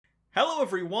Hello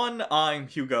everyone, I'm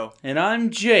Hugo. And I'm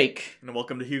Jake. And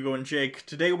welcome to Hugo and Jake.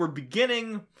 Today we're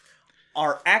beginning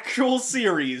our actual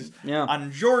series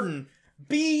on Jordan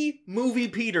B. Movie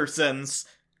Peterson's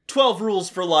 12 Rules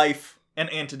for Life, An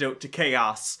Antidote to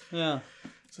Chaos. Yeah.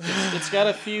 It's got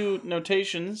a few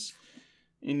notations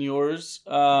in yours.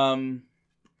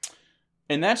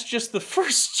 And that's just the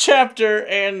first chapter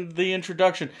and the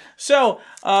introduction. So,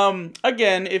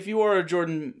 again, if you are a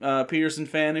Jordan Peterson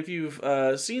fan, if you've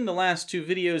seen the last two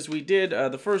videos we did,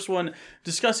 the first one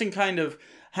discussing kind of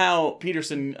how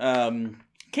Peterson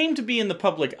came to be in the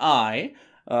public eye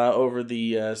over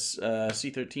the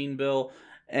C-13 bill,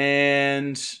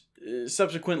 and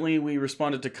subsequently we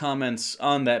responded to comments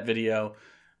on that video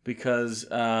because...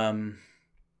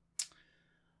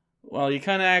 well, you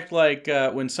kind of act like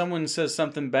when someone says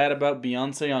something bad about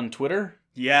Beyonce on Twitter.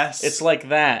 Yes. It's like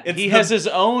that. He has his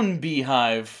own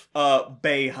beehive.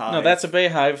 Bayhive. No, that's a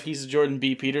Bayhive. He's a Jordan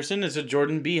B. Peterson. It's a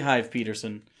Jordan Beehive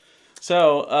Peterson.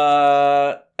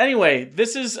 So, anyway,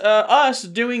 this is us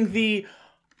doing the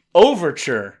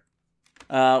Overture,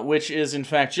 which is, in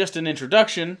fact, just an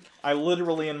introduction. I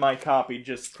literally, in my copy,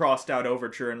 just crossed out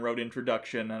Overture and wrote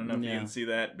Introduction. I don't know if you can see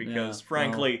that, because,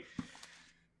 frankly...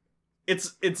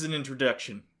 It's an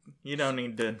introduction. You don't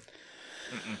need to...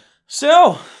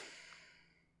 So,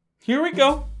 here we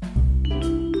go.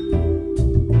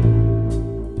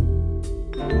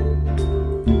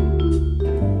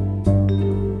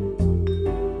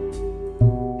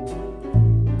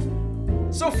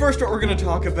 So first what we're going to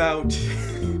talk about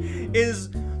is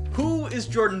who is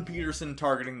Jordan Peterson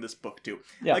targeting this book to?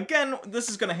 Yeah. Again, this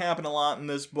is going to happen a lot in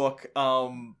this book.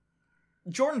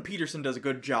 Jordan Peterson does a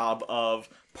good job of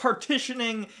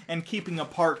partitioning and keeping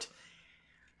apart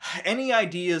any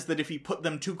ideas that if he put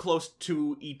them too close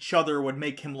to each other would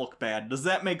make him look bad. Does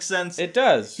that make sense? It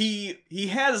does. He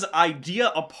has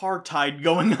idea apartheid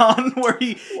going on where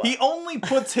he only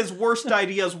puts his worst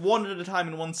ideas one at a time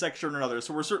in one section or another.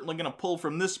 So we're certainly going to pull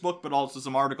from this book, but also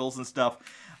some articles and stuff.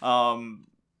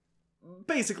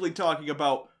 Basically talking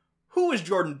about who is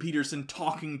Jordan Peterson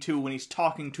talking to when he's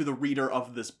talking to the reader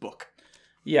of this book.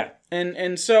 Yeah,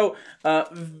 and so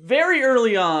very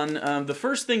early on, the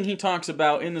first thing he talks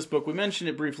about in this book, we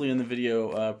mentioned it briefly in the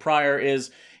video prior,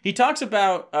 is he talks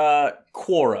about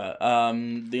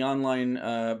Quora, the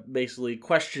online basically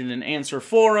question and answer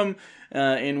forum,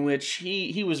 in which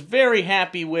he was very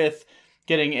happy with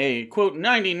getting a, quote,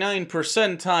 99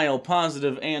 percentile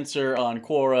positive answer on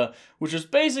Quora, which is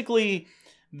basically...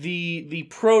 the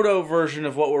proto version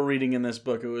of what we're reading in this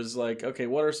book. It was like, okay,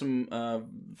 what are some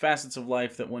facets of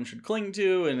life that one should cling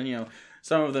to? And, you know,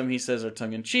 some of them, he says, are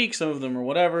tongue-in-cheek, some of them are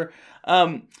whatever.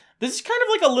 This is kind of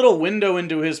like a little window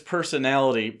into his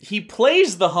personality. He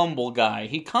plays the humble guy.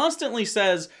 He constantly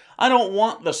says, I don't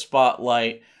want the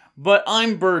spotlight, but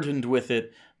I'm burdened with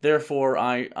it. Therefore,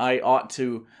 I ought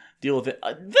to deal with it.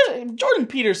 Jordan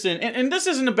Peterson, and this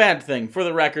isn't a bad thing, for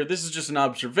the record. This is just an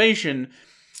observation.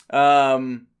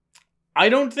 I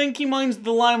don't think he minds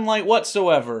the limelight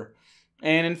whatsoever.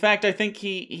 And in fact, I think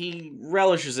he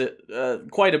relishes it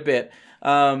quite a bit.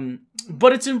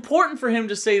 But it's important for him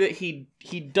to say that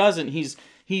he doesn't.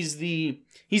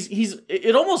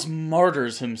 It almost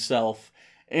martyrs himself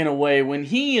in a way when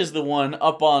he is the one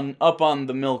up on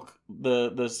the milk,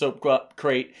 the soap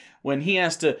crate, when he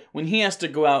has to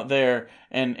go out there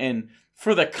and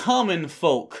for the common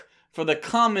folk, for the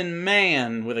common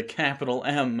man with a capital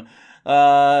M,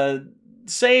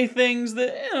 say things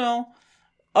that, you know,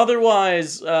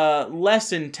 otherwise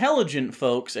less intelligent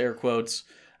folks, air quotes,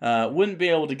 wouldn't be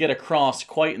able to get across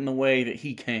quite in the way that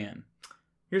he can.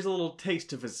 Here's a little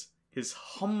taste of his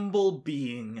humble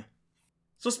being.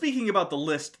 So speaking about the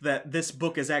list that this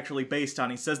book is actually based on,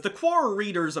 he says, the Quora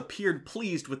readers appeared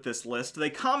pleased with this list.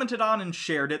 They commented on and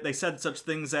shared it. They said such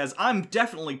things as, I'm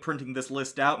definitely printing this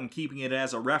list out and keeping it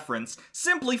as a reference.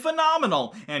 Simply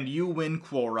phenomenal! And you win,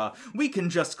 Quora. We can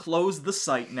just close the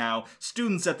site now.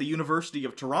 Students at the University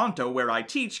of Toronto, where I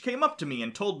teach, came up to me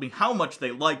and told me how much they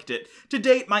liked it. To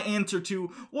date, my answer to,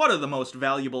 what are the most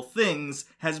valuable things,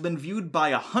 has been viewed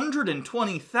by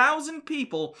 120,000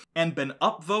 people and been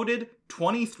upvoted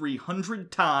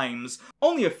 2,300 times.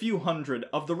 Only a few hundred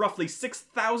of the roughly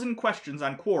 6,000 questions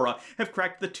on Quora have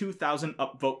cracked the 2,000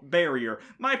 upvote barrier.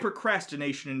 My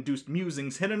procrastination-induced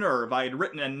musings hit a nerve. I had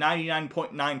written a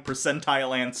 99.9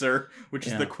 percentile answer, which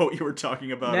is the quote you were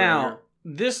talking about earlier.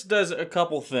 this does a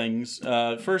couple things.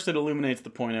 First, it illuminates the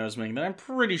point I was making, that I'm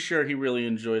pretty sure he really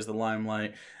enjoys the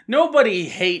limelight. Nobody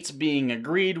hates being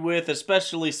agreed with,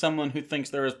 especially someone who thinks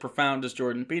they're as profound as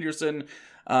Jordan Peterson.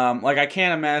 I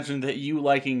can't imagine that you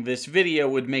liking this video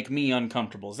would make me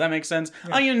uncomfortable. Does that make sense?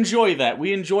 Yeah. I enjoy that.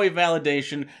 We enjoy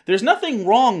validation. There's nothing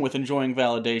wrong with enjoying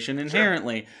validation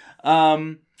inherently.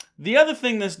 Sure. The other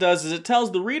thing this does is it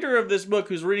tells the reader of this book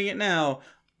who's reading it now,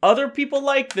 other people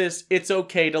like this, it's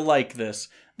okay to like this.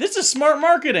 This is smart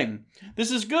marketing. This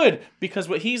is good, because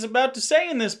what he's about to say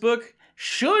in this book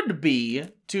should be,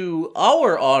 to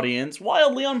our audience,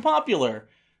 wildly unpopular.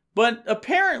 But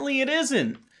apparently it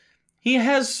isn't. He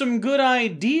has some good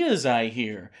ideas, I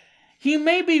hear. He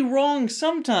may be wrong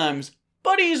sometimes,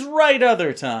 but he's right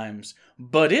other times.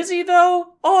 But is he,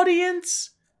 though,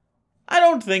 audience? I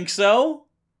don't think so.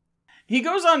 He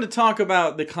goes on to talk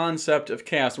about the concept of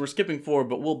chaos. We're skipping forward,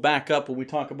 but we'll back up when we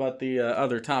talk about the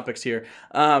other topics here.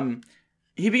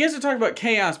 He begins to talk about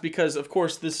chaos because, of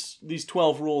course, these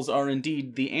 12 rules are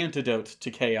indeed the antidote to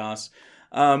chaos.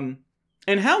 And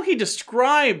how he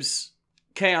describes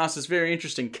chaos is very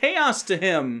interesting. Chaos to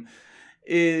him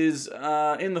is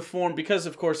in the form, because,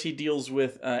 of course, he deals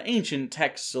with ancient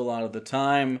texts a lot of the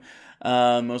time,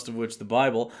 most of which the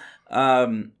Bible.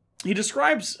 He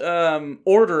describes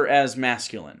order as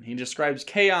masculine. He describes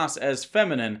chaos as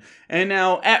feminine. And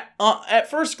now, at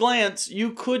first glance,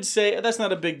 you could say that's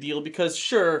not a big deal because,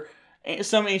 sure,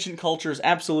 some ancient cultures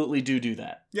absolutely do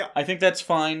that. Yeah. I think that's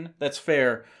fine. That's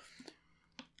fair.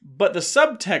 But the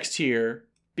subtext here,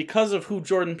 because of who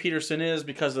Jordan Peterson is,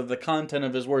 because of the content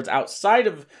of his words outside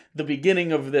of the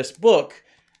beginning of this book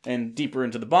and deeper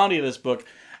into the body of this book,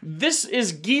 this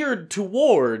is geared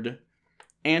toward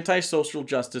anti-social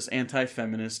justice,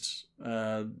 anti-feminist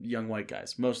young white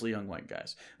guys. Mostly young white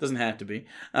guys. Doesn't have to be.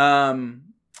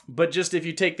 But just if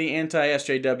you take the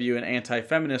anti-SJW and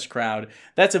anti-feminist crowd,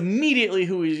 that's immediately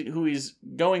who he's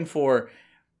going for.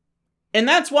 And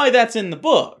that's why that's in the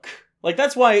book. Like,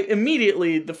 that's why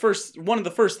immediately one of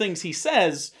the first things he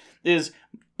says is,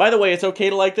 by the way, it's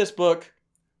okay to like this book.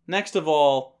 Next of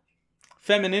all,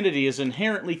 femininity is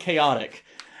inherently chaotic.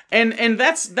 And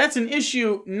that's an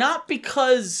issue, not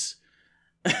because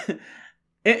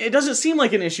it doesn't seem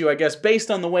like an issue, I guess, based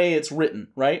on the way it's written,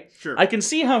 right? Sure. I can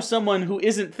see how someone who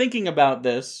isn't thinking about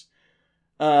this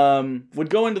would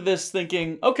go into this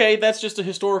thinking, okay, that's just a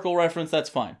historical reference, that's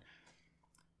fine.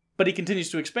 But he continues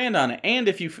to expand on it. And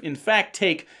if you, in fact,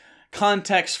 take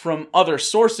context from other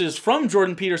sources from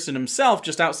Jordan Peterson himself,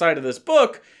 just outside of this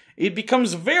book, it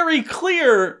becomes very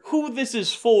clear who this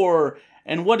is for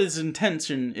and what his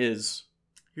intention is.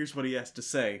 Here's what he has to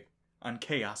say on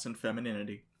chaos and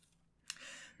femininity.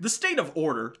 The state of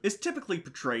order is typically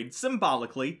portrayed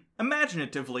symbolically,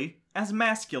 imaginatively, as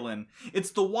masculine. It's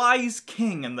the wise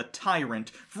king and the tyrant,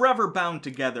 forever bound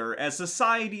together, as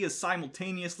society is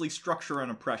simultaneously structure and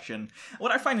oppression.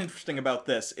 What I find interesting about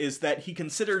this is that he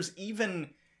considers, even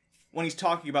when he's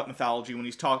talking about mythology, when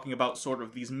he's talking about sort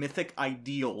of these mythic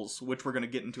ideals, which we're going to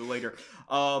get into later,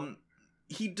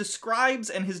 he describes,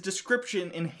 and his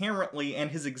description inherently and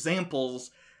his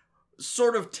examples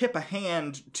sort of tip a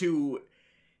hand to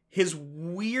his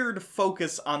weird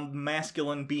focus on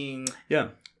masculine being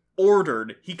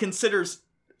ordered. He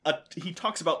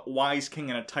talks about wise king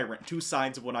and a tyrant, two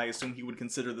sides of what I assume he would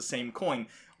consider the same coin,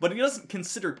 but he doesn't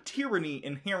consider tyranny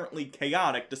inherently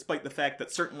chaotic, despite the fact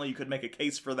that certainly you could make a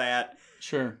case for that.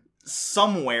 Sure.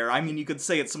 Somewhere. I mean, you could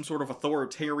say it's some sort of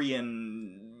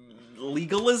authoritarian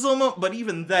legalism, but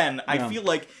even then, I feel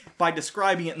like by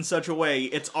describing it in such a way,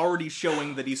 it's already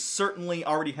showing that he certainly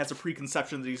already has a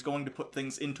preconception that he's going to put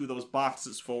things into those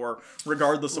boxes for,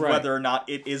 regardless of whether or not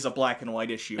it is a black and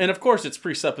white issue. And of course, it's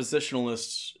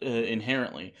presuppositionalist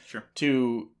inherently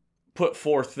to put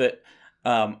forth that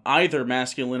either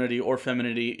masculinity or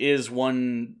femininity is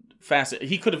one facet.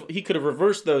 He could have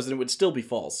reversed those and it would still be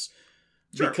false.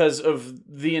 Because of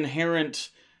the inherent,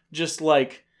 just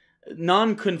like,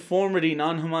 non-conformity,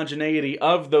 non-homogeneity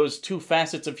of those two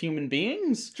facets of human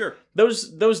beings. Sure.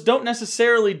 Those don't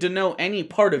necessarily denote any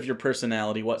part of your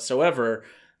personality whatsoever.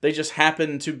 They just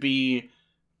happen to be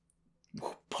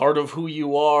part of who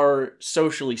you are,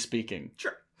 socially speaking.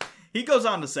 Sure. He goes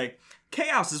on to say,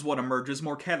 chaos is what emerges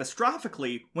more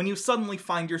catastrophically when you suddenly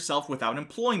find yourself without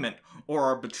employment, or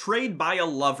are betrayed by a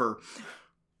lover.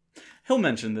 He'll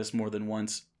mention this more than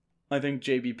once. I think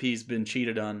JBP's been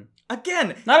cheated on.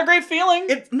 Again, not a great feeling.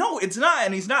 No, it's not,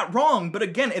 and he's not wrong. But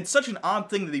again, it's such an odd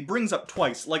thing that he brings up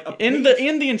twice. Like in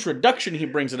the introduction, he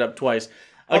brings it up twice.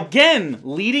 Again,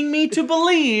 leading me to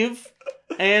believe,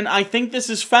 and I think this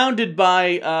is founded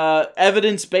by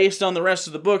evidence based on the rest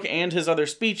of the book and his other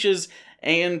speeches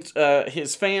and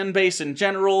his fan base in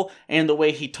general, and the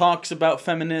way he talks about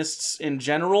feminists in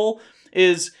general,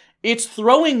 is it's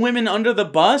throwing women under the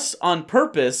bus on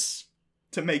purpose.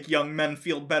 To make young men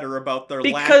feel better about their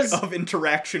Because- lack of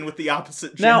interaction with the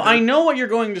opposite gender. Now, I know what you're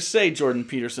going to say, Jordan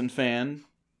Peterson fan.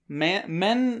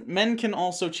 Men can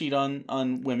also cheat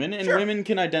on women, and Sure. women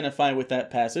can identify with that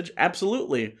passage.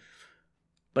 Absolutely.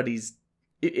 But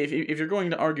if you're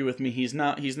going to argue with me, he's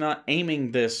not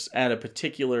aiming this at a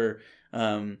particular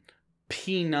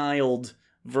peniled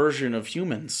version of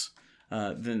humans.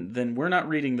 Then we're not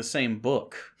reading the same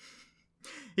book.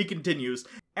 He continues,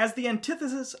 as the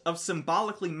antithesis of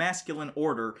symbolically masculine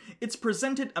order, it's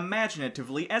presented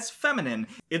imaginatively as feminine.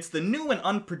 It's the new and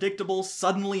unpredictable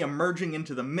suddenly emerging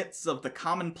into the midst of the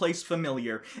commonplace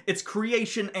familiar. It's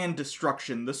creation and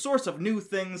destruction, the source of new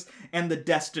things and the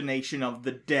destination of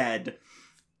the dead.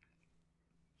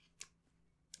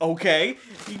 Okay.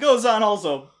 He goes on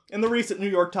also. In the recent New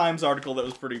York Times article that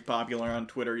was pretty popular on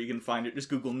Twitter, you can find it, just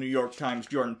Google New York Times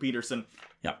Jordan Peterson.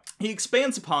 Yeah. He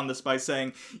expands upon this by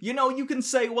saying, you can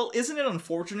say, well, isn't it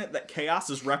unfortunate that chaos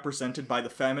is represented by the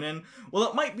feminine? Well,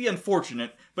 it might be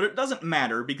unfortunate, but it doesn't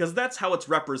matter, because that's how it's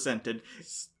represented.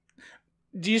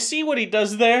 Do you see what he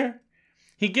does there?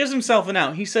 He gives himself an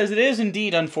out. He says it is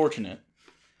indeed unfortunate.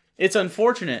 It's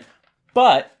unfortunate,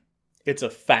 but it's a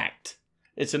fact.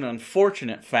 It's an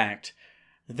unfortunate fact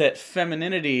that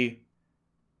femininity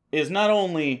is not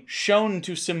only shown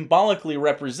to symbolically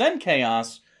represent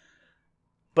chaos,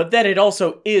 but that it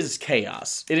also is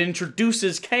chaos. It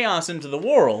introduces chaos into the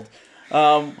world,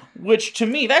 which to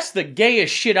me, that's the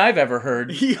gayest shit I've ever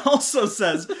heard. He also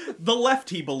says, the left,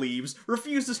 he believes,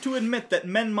 refuses to admit that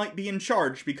men might be in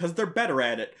charge because they're better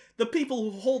at it. The people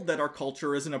who hold that our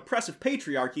culture is an oppressive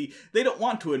patriarchy, they don't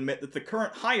want to admit that the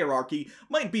current hierarchy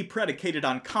might be predicated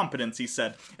on competence, he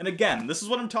said. And again, this is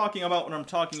what I'm talking about when I'm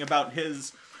talking about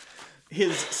his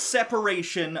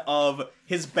separation of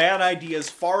his bad ideas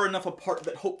far enough apart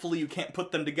that hopefully you can't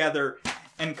put them together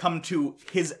and come to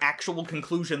his actual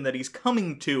conclusion that he's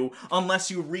coming to,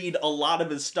 unless you read a lot of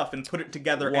his stuff and put it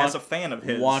together as a fan of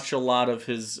his. Watch a lot of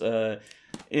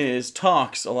his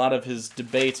talks, a lot of his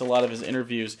debates, a lot of his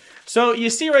interviews. So you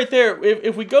see right there,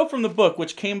 if we go from the book,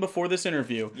 which came before this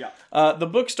interview, the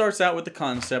book starts out with the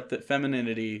concept that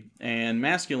femininity and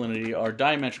masculinity are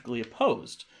diametrically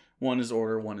opposed. One is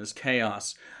order, one is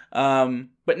chaos.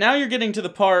 But now you're getting to the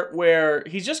part where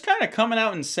he's just kind of coming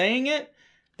out and saying it,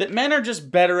 that men are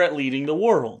just better at leading the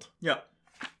world. Yeah.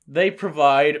 They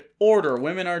provide order.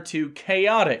 Women are too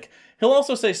chaotic. He'll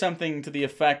also say something to the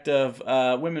effect of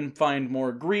women find more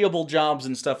agreeable jobs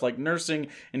and stuff like nursing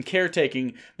and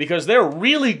caretaking because they're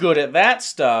really good at that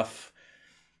stuff,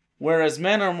 whereas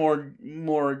men are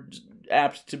more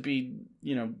apt to be,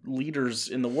 leaders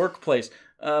in the workplace.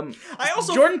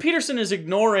 Jordan Peterson is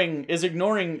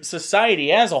ignoring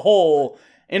society as a whole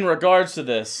in regards to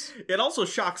this. It also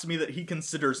shocks me that he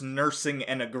considers nursing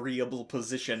an agreeable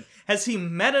position. Has he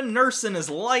met a nurse in his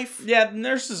life? Yeah,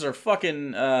 nurses are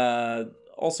fucking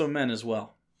also men as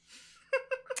well.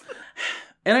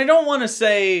 And I don't want to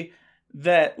say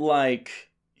that,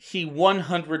 he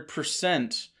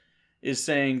 100% is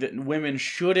saying that women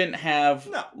shouldn't have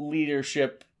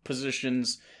leadership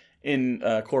positions in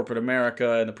corporate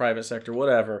America, in the private sector,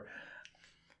 whatever.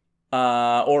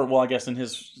 I guess in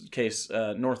his case,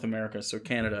 North America, so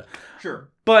Canada. Sure.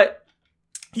 But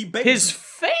his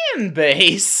fan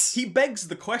base... He begs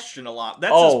the question a lot.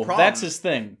 That's his problem. That's his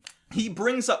thing. He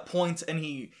brings up points and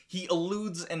he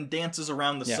alludes and dances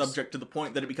around the subject to the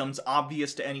point that it becomes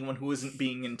obvious to anyone who isn't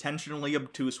being intentionally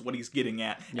obtuse what he's getting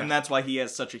at. Yeah. And that's why he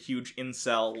has such a huge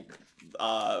incel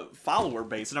follower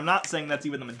base. And I'm not saying that's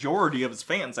even the majority of his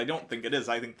fans. I don't think it is.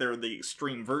 I think they're the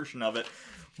extreme version of it.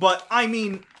 But, I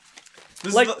mean...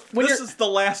 This is the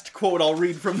last quote I'll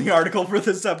read from the article for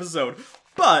this episode.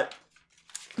 But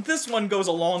this one goes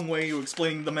a long way to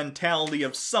explaining the mentality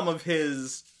of some of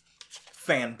his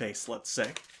fan base, let's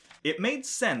say. It made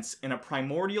sense in a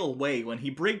primordial way when he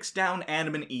breaks down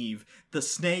Adam and Eve, the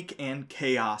snake and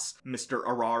chaos, Mr.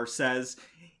 Arar says.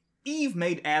 Eve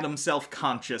made Adam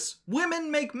self-conscious. Women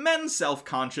make men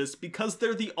self-conscious because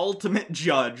they're the ultimate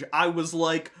judge. I was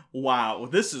like, wow,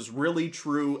 this is really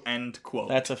true, end quote.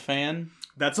 That's a fan?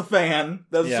 That's a fan.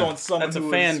 That's a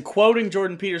fan quoting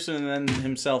Jordan Peterson and then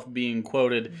himself being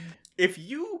quoted. If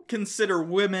you consider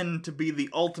women to be the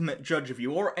ultimate judge of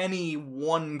you, or any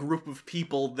one group of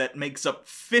people that makes up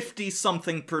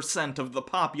 50-something% of the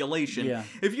population,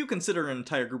 if you consider an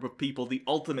entire group of people the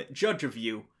ultimate judge of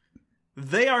you,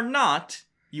 they are not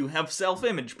You have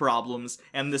self-image problems,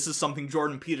 and this is something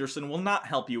Jordan Peterson will not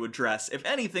help you address. If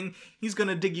anything, he's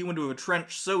gonna dig you into a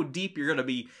trench so deep your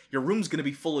room's gonna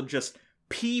be full of just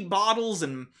pee bottles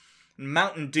and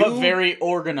Mountain Dew. But very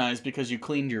organized because you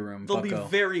cleaned your room, They'll bucko. be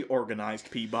very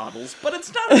organized pee bottles, but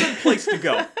it's not a good place to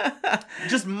go.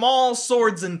 Just maul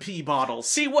swords and pee bottles.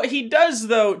 See, what he does,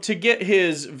 though, to get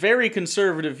his very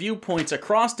conservative viewpoints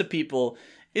across to people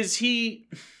is he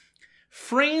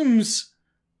frames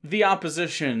the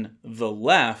opposition, the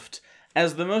left,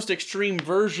 as the most extreme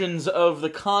versions of the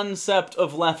concept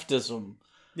of leftism.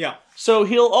 Yeah. So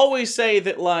he'll always say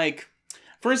that, like,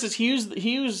 for instance, he used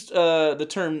the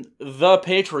term the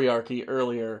patriarchy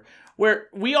earlier, where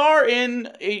we are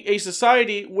in a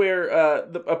society where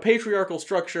a patriarchal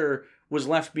structure was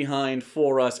left behind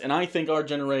for us, and I think our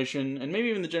generation, and maybe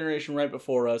even the generation right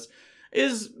before us,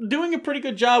 is doing a pretty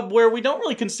good job where we don't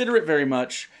really consider it very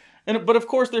much. But of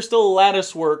course, there's still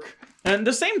lattice work, and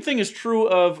the same thing is true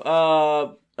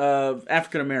of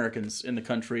African Americans in the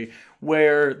country,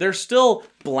 where there's still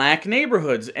black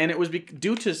neighborhoods, and it was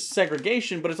due to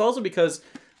segregation, but it's also because,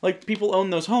 like, people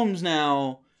own those homes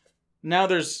now. Now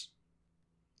there's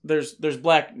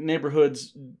black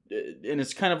neighborhoods, and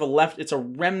it's kind of it's a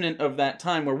remnant of that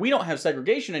time where we don't have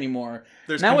segregation anymore.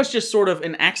 It's just sort of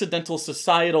an accidental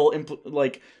societal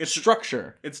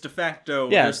structure. It's de facto.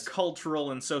 Yes. There's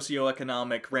cultural and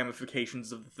socioeconomic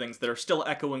ramifications of the things that are still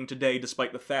echoing today,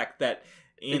 despite the fact that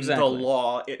in the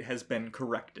law it has been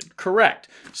corrected. Correct.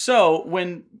 So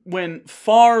when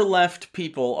far left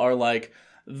people are like,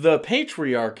 the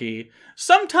patriarchy,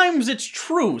 sometimes it's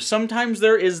true. Sometimes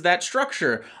there is that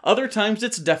structure. Other times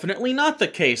it's definitely not the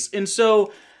case. And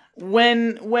so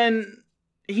when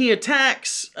he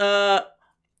attacks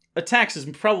is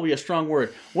probably a strong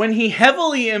word. When he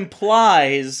heavily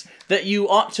implies that you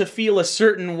ought to feel a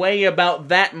certain way about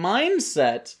that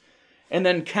mindset, and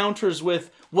then counters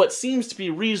with what seems to be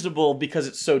reasonable because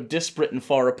it's so disparate and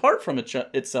far apart from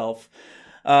itself,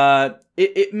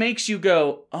 it makes you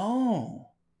go,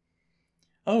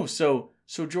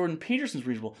 so Jordan Peterson's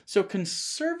reasonable. So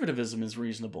conservatism is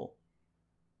reasonable.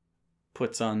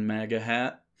 Puts on MAGA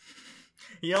hat.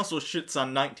 He also shits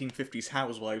on 1950s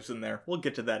housewives in there. We'll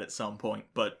get to that at some point,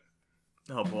 but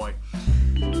oh boy.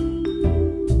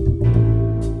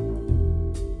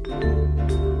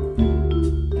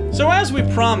 So as we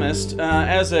promised,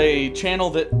 as a channel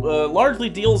that largely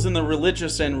deals in the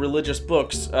religious and religious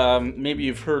books, maybe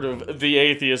you've heard of the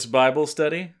Atheist Bible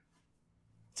Study.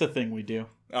 It's a thing we do.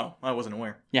 Oh, I wasn't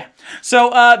aware. Yeah. So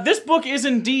this book is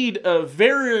indeed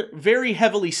very, very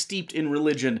heavily steeped in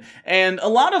religion. And a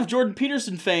lot of Jordan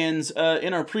Peterson fans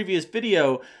in our previous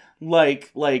video,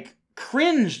 like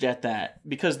cringed at that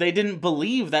because they didn't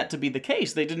believe that to be the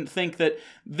case. They didn't think that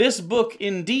this book,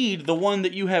 indeed, the one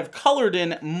that you have colored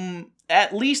in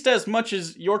at least as much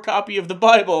as your copy of the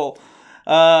Bible,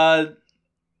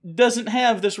 doesn't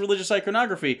have this religious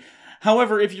iconography.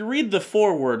 However, if you read the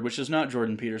foreword, which is not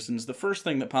Jordan Peterson's, the first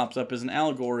thing that pops up is an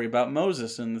allegory about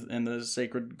Moses and the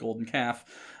sacred golden calf,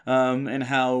 and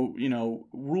how,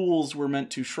 rules were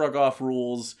meant to shrug off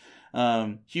rules.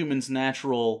 Humans'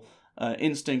 natural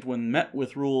instinct when met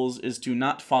with rules is to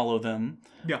not follow them,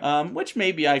 which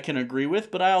maybe I can agree with,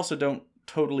 but I also don't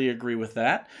totally agree with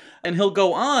that. And he'll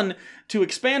go on to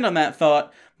expand on that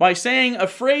thought by saying a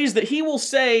phrase that he will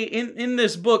say in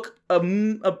this book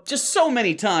just so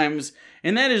many times,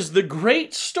 and that is the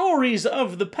great stories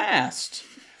of the past.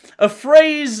 A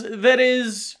phrase that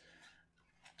is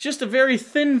just a very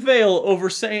thin veil over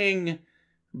saying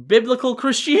biblical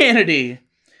Christianity.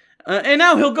 And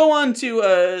now he'll go on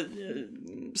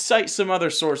to cite some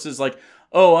other sources like,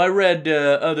 I read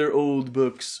other old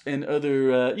books and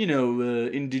other,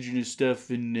 indigenous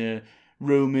stuff and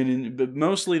Roman, but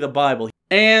mostly the Bible.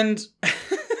 And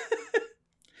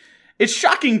it's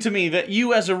shocking to me that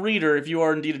you as a reader, if you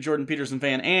are indeed a Jordan Peterson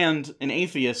fan and an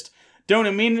atheist, don't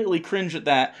immediately cringe at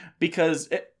that, because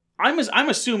I'm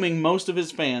assuming most of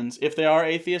his fans, if they are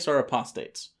atheists, are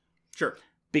apostates. Sure.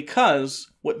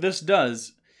 Because what this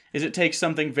does is it takes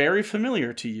something very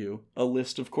familiar to you, a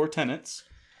list of core tenets,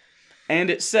 and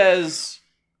it says,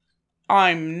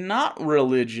 I'm not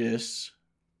religious,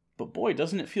 but boy,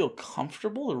 doesn't it feel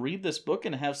comfortable to read this book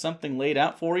and have something laid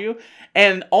out for you?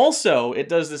 And also, it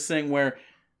does this thing where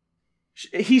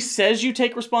he says you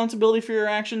take responsibility for your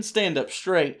actions, stand up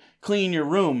straight, clean your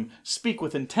room, speak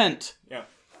with intent. Yeah.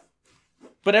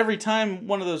 But every time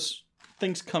one of those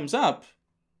things comes up,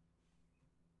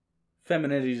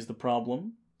 femininity is the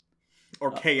problem.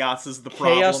 Or chaos is the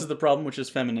problem. Chaos is the problem, which is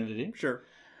femininity. Sure.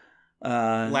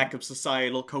 Lack of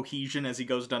societal cohesion, as he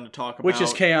goes down to talk about. Which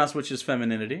is chaos, which is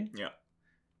femininity. Yeah.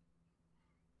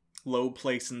 low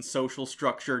place in social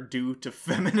structure due to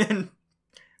feminine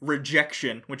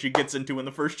rejection, which he gets into in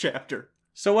the first chapter.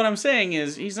 So what I'm saying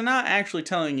is, he's not actually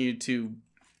telling you to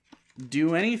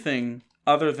do anything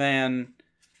other than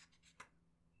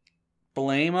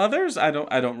blame others? I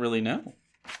don't really know.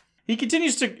 He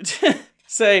continues to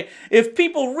say, if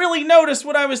people really noticed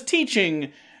what I was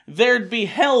teaching, there'd be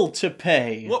hell to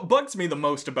pay. What bugs me the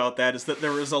most about that is that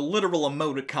there is a literal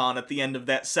emoticon at the end of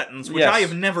that sentence, which Yes. I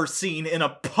have never seen in a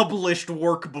published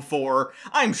work before.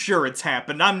 I'm sure it's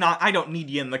happened. I don't need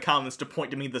you in the comments to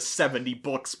point to me the 70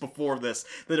 books before this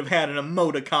that have had an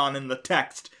emoticon in the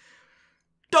text.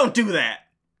 Don't do that.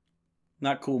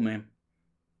 Not cool, man.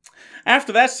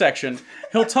 After that section,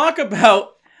 he'll talk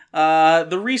about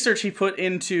the research he put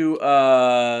into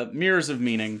Mirrors of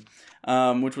Meaning,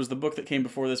 which was the book that came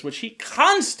before this, which he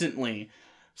constantly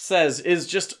says is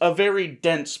just a very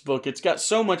dense book. It's got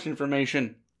so much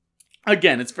information.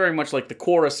 Again, it's very much like the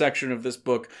Quora section of this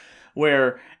book,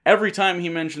 where every time he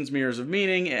mentions Mirrors of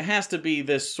Meaning, it has to be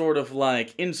this sort of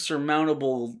like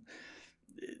insurmountable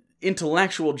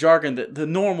intellectual jargon that the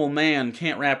normal man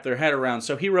can't wrap their head around.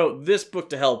 So he wrote this book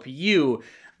to help you.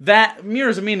 That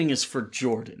Mirrors of Meaning is for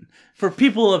Jordan, for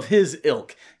people of his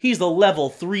ilk. He's the level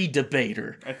 3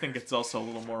 debater. I think it's also a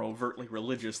little more overtly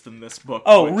religious than this book.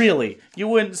 Oh, really? You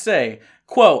wouldn't say.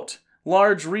 Quote,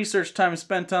 large research time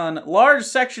spent on large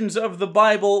sections of the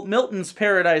Bible, Milton's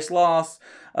Paradise Lost,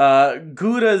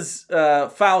 Goethe's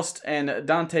Faust, and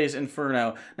Dante's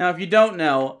Inferno. Now, if you don't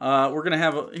know, we're gonna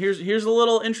have here's a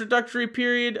little introductory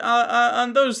period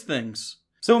on those things.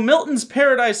 So Milton's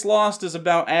Paradise Lost is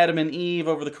about Adam and Eve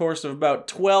over the course of about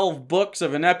 12 books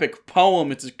of an epic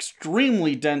poem. It's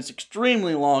extremely dense,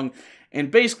 extremely long, and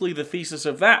basically the thesis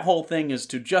of that whole thing is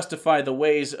to justify the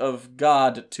ways of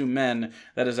God to men.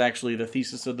 That is actually the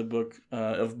thesis of the book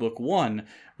of Book 1,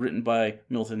 written by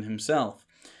Milton himself.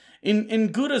 In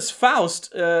Goethe's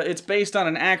Faust, it's based on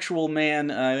an actual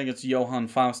man. I think it's Johann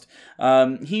Faust.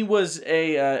 He was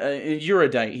a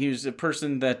erudite. He was a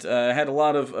person that had a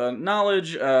lot of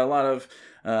knowledge, a lot of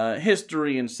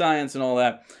history and science and all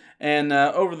that. And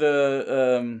over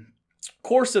the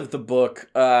course of the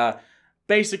book,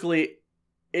 basically,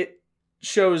 it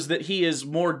shows that he is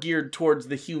more geared towards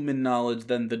the human knowledge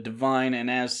than the divine, and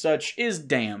as such is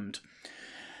damned.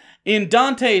 In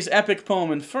Dante's epic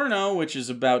poem Inferno, which is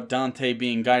about Dante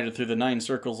being guided through the 9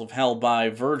 circles of hell by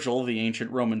Virgil, the ancient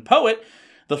Roman poet,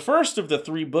 the first of the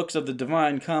 3 books of the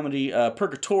Divine Comedy,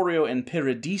 Purgatorio and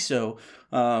Paradiso,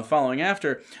 following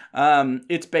after,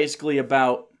 it's basically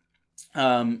about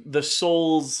the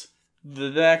soul's,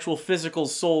 the actual physical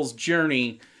soul's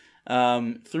journey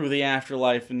through the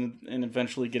afterlife and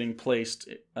eventually getting placed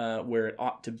where it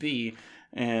ought to be,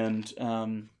 and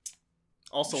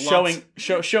Also,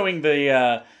 showing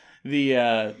the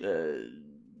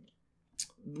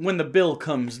when the bill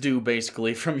comes due,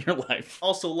 basically, from your life.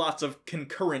 Also, lots of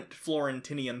concurrent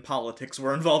Florentinian politics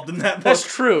were involved in that book.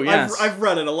 That's true, yes. I've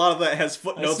read it. A lot of that has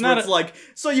footnotes where it's like,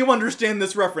 so you understand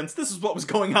this reference. This is what was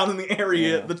going on in the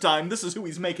area at the time. This is who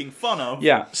he's making fun of.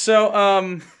 Yeah,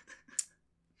 so,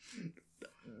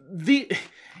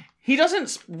 he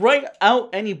doesn't write out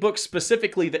any books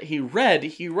specifically that he read.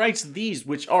 He writes these,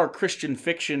 which are Christian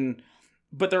fiction,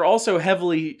 but they're also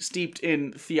heavily steeped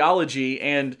in theology.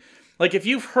 And, like, if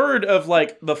you've heard of,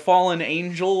 like, the fallen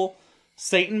angel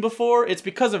Satan before, it's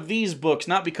because of these books,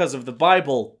 not because of the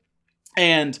Bible.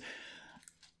 And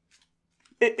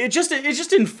it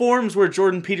just informs where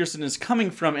Jordan Peterson is coming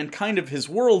from and kind of his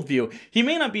worldview. He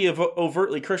may not be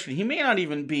overtly Christian. He may not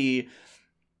even be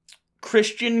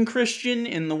Christian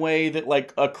in the way that,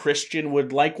 like, a Christian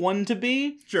would like one to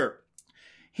be. Sure.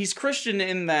 He's Christian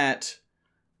in that,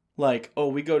 like, oh,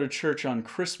 we go to church on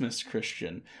Christmas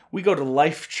Christian. We go to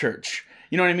Life Church.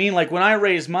 You know what I mean? Like, when I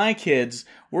raise my kids,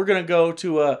 we're gonna go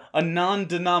to a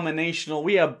non-denominational,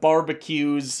 we have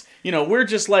barbecues, you know, we're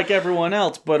just like everyone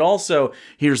else, but also,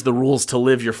 here's the rules to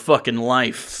live your fucking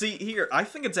life. See, here, I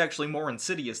think it's actually more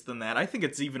insidious than that. I think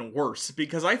it's even worse,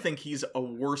 because I think he's a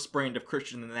worse brand of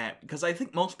Christian than that, because I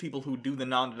think most people who do the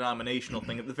non-denominational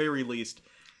thing, at the very least,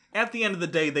 at the end of the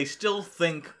day, they still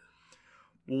think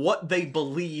what they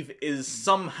believe is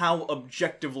somehow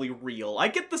objectively real. I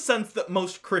get the sense that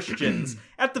most Christians,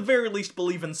 at the very least,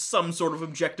 believe in some sort of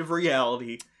objective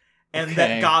reality, and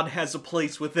that God has a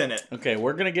place within it. Okay,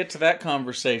 we're gonna get to that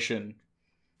conversation,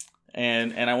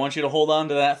 and I want you to hold on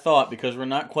to that thought, because we're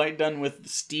not quite done with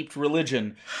steeped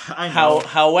religion. I know.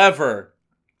 However,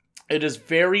 it is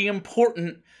very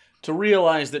important to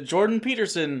realize that Jordan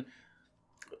Peterson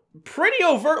pretty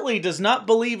overtly does not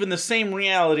believe in the same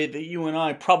reality that you and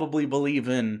I probably believe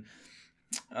in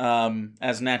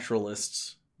as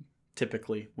naturalists.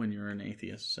 typically, when you're an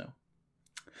atheist. So,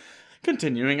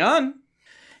 continuing on.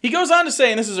 He goes on to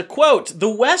say, and this is a quote, "The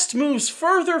West moves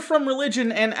further from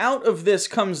religion, and out of this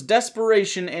comes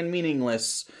desperation and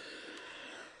meaningless."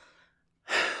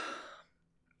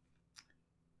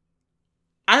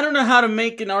 I don't know how to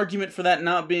make an argument for that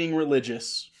not being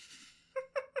religious.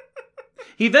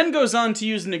 He then goes on to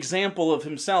use an example of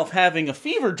himself having a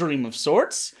fever dream of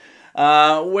sorts,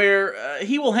 where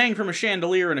he will hang from a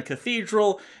chandelier in a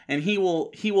cathedral, and he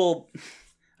will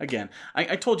again,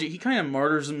 I told you, he kind of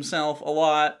martyrs himself a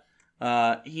lot.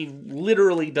 He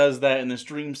literally does that in this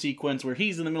dream sequence where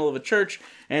he's in the middle of a church,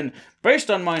 and based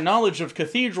on my knowledge of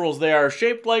cathedrals, they are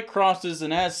shaped like crosses,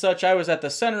 and as such, I was at the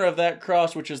center of that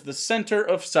cross, which is the center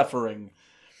of suffering.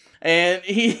 And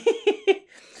he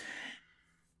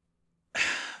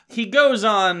goes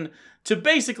on to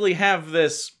basically have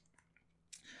this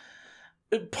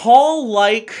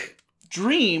Paul-like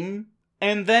dream,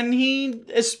 and then he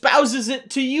espouses it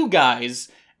to you guys,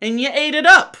 and you ate it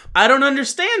up. I don't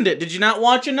understand it. Did you not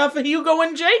watch enough of Hugo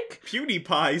and Jake?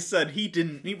 PewDiePie said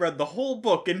he read the whole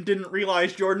book and didn't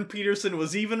realize Jordan Peterson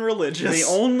was even religious.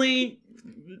 The only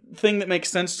thing that makes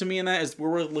sense to me in that is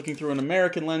we're looking through an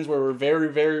American lens where we're very,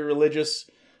 very religious,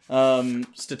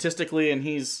 statistically, and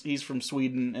he's from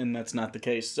Sweden, and that's not the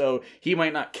case. So he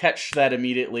might not catch that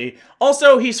immediately.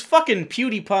 Also, he's fucking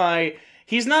PewDiePie.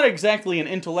 He's not exactly an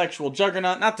intellectual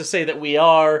juggernaut, not to say that we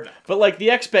are, but like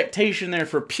the expectation there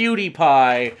for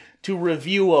PewDiePie to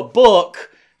review a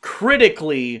book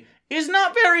critically is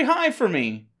not very high for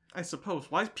me. I suppose.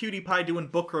 Why is PewDiePie doing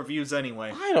book reviews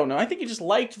anyway? I don't know. I think he just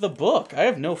liked the book. I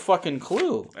have no fucking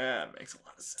clue. That makes a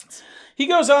lot of sense. He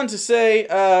goes on to say,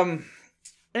 and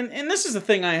this is the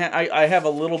thing I have a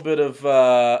little bit of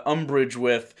umbrage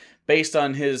with based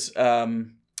on his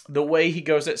the way he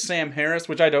goes at Sam Harris,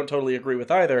 which I don't totally agree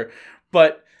with either,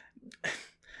 but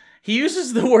he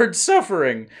uses the word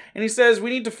suffering, and he says, we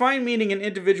need to find meaning in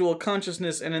individual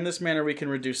consciousness, and in this manner we can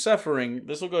reduce suffering.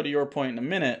 This will go to your point in a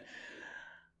minute.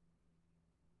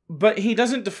 But he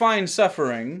doesn't define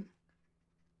suffering,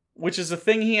 which is a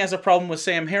thing he has a problem with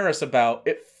Sam Harris about.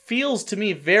 It feels to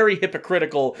me very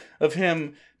hypocritical of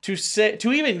him to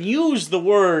even use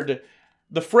the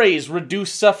phrase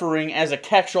reduce suffering as a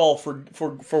catch-all for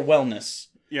wellness.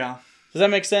 Yeah. Does that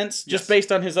make sense? Yes. Just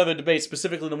based on his other debates,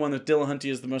 specifically the one that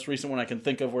Dillahunty is the most recent one I can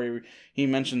think of where he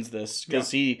mentions this.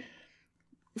 Because he,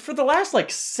 for the last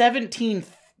 17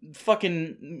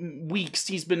 fucking weeks,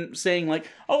 he's been saying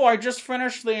oh, I just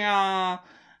finished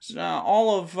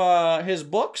all of his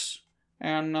books,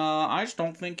 and I just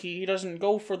don't think he doesn't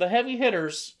go for the heavy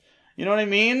hitters. You know what I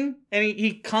mean? And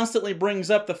he constantly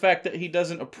brings up the fact that he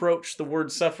doesn't approach the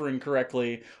word suffering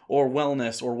correctly, or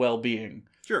wellness, or well-being.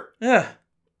 Sure.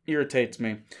 Irritates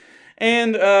me.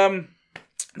 And the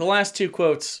last two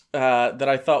quotes that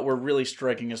I thought were really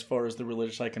striking as far as the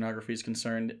religious iconography is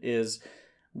concerned is,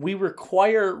 we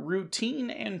require routine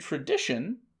and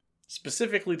tradition.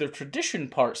 Specifically, the tradition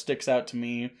part sticks out to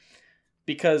me,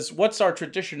 because what's our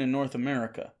tradition in North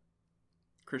America?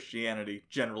 Christianity,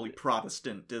 generally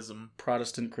Protestantism.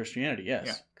 Protestant Christianity, yes.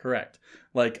 Yeah. Correct.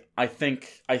 I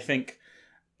think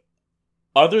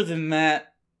other than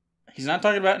that, he's not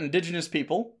talking about indigenous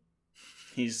people.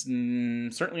 He's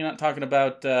certainly not talking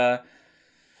about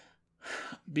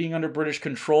being under British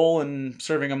control and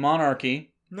serving a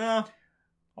monarchy. No.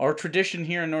 Our tradition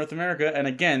here in North America, and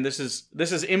again, this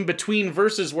is in between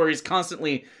verses where he's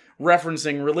constantly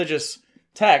referencing religious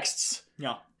texts.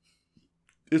 Yeah.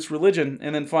 It's religion.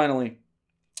 And then finally,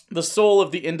 the soul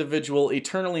of the individual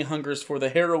eternally hungers for the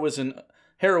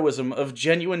heroism of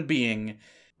genuine being.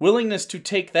 Willingness to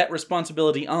take that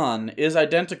responsibility on is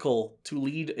identical to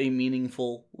lead a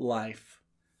meaningful life.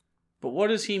 But what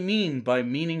does he mean by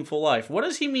meaningful life? What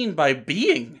does he mean by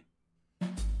being?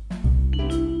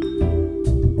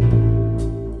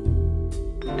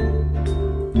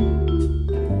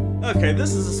 Okay,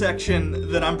 this is a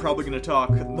section that I'm probably going to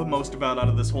talk the most about out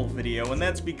of this whole video, and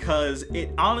that's because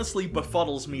it honestly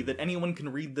befuddles me that anyone can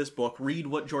read this book, read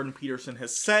what Jordan Peterson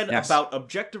has said about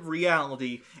objective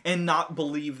reality, and not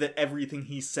believe that everything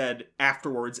he said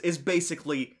afterwards is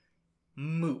basically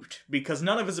moot, because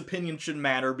none of his opinions should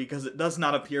matter, because it does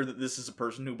not appear that this is a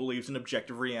person who believes in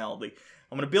objective reality.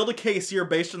 I'm going to build a case here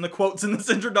based on the quotes in this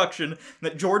introduction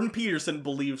that Jordan Peterson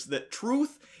believes that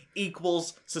truth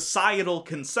equals societal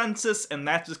consensus, and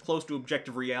that's as close to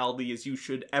objective reality as you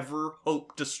should ever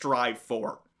hope to strive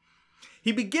for.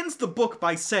 He begins the book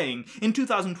by saying, in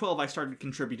 2012 I started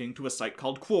contributing to a site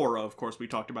called Quora. Of course, we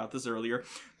talked about this earlier.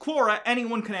 Quora,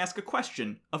 anyone can ask a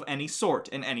question of any sort,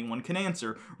 and anyone can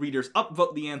answer. Readers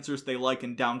upvote the answers they like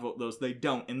and downvote those they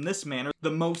don't. In this manner, the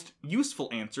most useful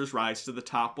answers rise to the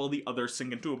top while the others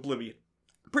sink into oblivion.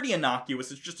 Pretty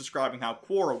innocuous, it's just describing how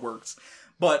Quora works,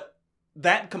 but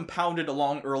that compounded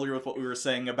along earlier with what we were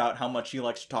saying about how much he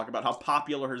likes to talk about how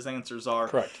popular his answers are.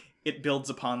 Correct. It builds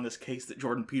upon this case that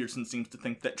Jordan Peterson seems to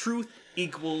think that truth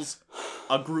equals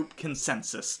a group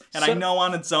consensus. And I know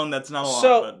on its own that's not a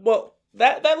lot, well,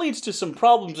 that leads to some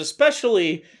problems,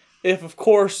 especially if, of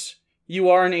course, you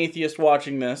are an atheist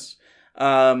watching this.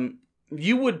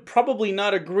 You would probably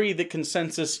not agree that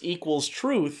consensus equals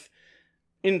truth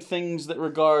in things that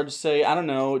regard, say, I don't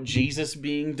know, Jesus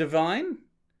being divine.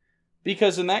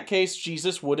 Because in that case,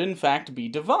 Jesus would in fact be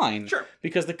divine. Sure.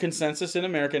 Because the consensus in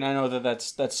America, and I know that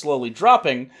that's slowly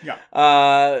dropping,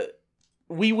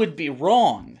 we would be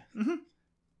wrong. Mm-hmm.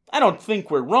 I don't think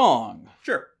we're wrong.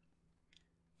 Sure.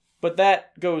 But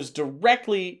that goes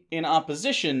directly in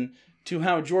opposition to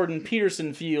how Jordan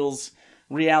Peterson feels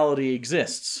reality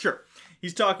exists. Sure.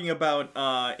 He's talking about,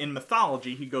 in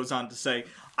mythology, he goes on to say,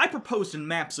 I proposed in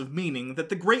Maps of Meaning that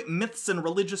the great myths and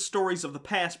religious stories of the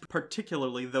past,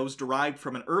 particularly those derived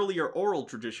from an earlier oral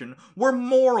tradition, were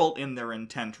moral in their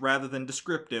intent rather than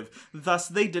descriptive. Thus,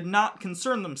 they did not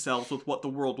concern themselves with what the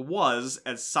world was,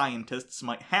 as scientists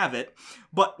might have it,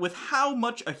 but with how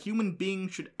much a human being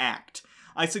should act.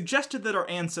 I suggested that our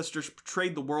ancestors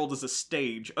portrayed the world as a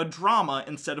stage, a drama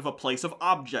instead of a place of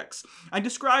objects. I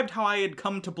described how I had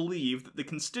come to believe that the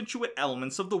constituent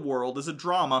elements of the world as a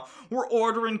drama were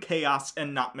order and chaos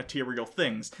and not material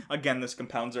things. Again, this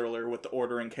compounds earlier with the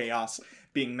order and chaos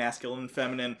being masculine and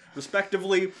feminine,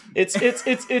 respectively.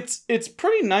 It's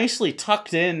pretty nicely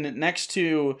tucked in next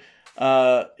to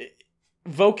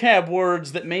vocab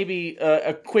words that maybe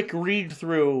a quick read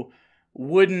through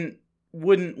wouldn't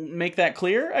make that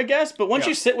clear, I guess. But once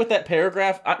you sit with that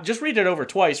paragraph, just read it over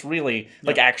twice, really.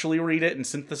 Like, actually read it and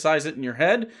synthesize it in your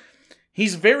head.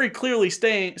 He's very clearly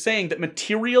saying that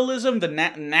materialism, the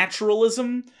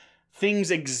naturalism,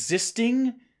 things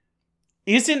existing,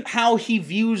 isn't how he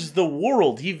views the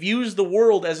world. He views the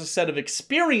world as a set of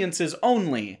experiences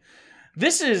only.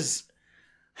 This is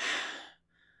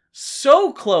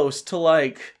so close to,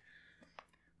 like,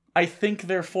 I think,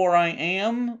 therefore I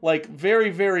am. Like, very,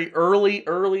 very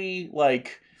early,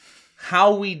 like,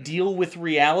 how we deal with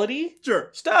reality. Sure.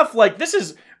 Stuff. Like, this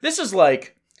is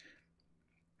like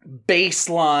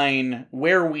baseline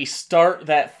where we start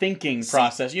that thinking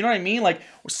process. You know what I mean? Like,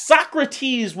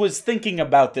 Socrates was thinking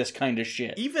about this kind of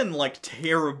shit. Even, like,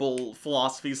 terrible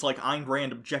philosophies like Ayn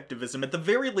Rand Objectivism, at the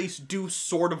very least, do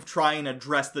sort of try and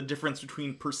address the difference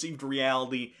between perceived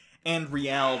reality and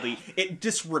reality. It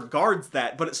disregards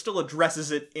that, but it still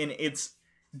addresses it in its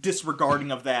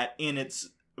disregarding of that, in its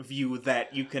view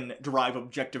that you can derive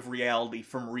objective reality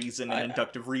from reason and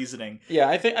inductive reasoning. Yeah,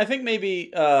 I think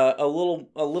maybe a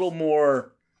little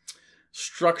more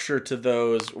structure to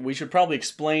those. We should probably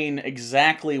explain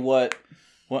exactly what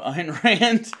Ayn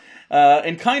Rand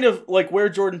and kind of like where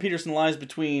Jordan Peterson lies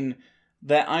between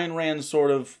that Ayn Rand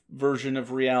sort of version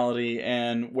of reality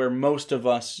and where most of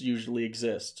us usually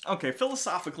exist. Okay,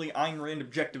 philosophically, Ayn Rand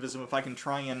Objectivism, if I can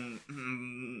try and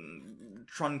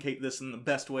truncate this in the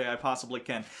best way I possibly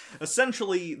can.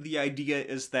 Essentially, the idea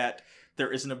is that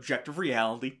there is an objective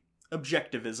reality,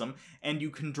 objectivism, and you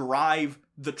can derive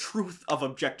the truth of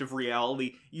objective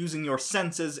reality using your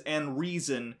senses and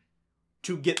reason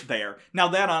to get there. Now,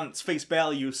 that on its face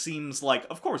value seems like,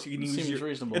 of course, you can use seems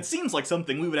reasonable. It seems like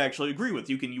something we would actually agree with.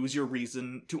 You can use your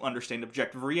reason to understand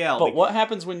objective reality. But what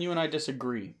happens when you and I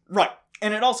disagree? Right.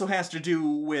 And it also has to do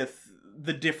with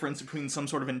the difference between some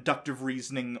sort of inductive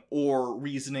reasoning or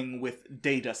reasoning with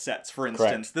data sets, for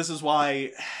instance. Correct. This is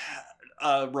why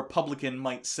a Republican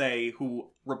might say, who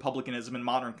Republicanism and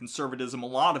modern conservatism, a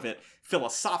lot of it,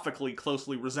 philosophically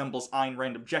closely resembles Ayn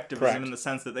Rand Objectivism. Correct. In the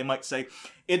sense that they might say,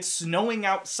 it's snowing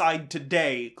outside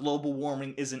today, global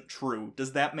warming isn't true.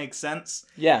 Does that make sense?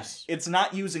 Yes. It's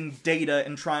not using data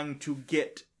and trying to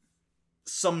get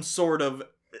some sort of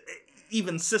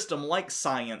even system like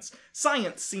science.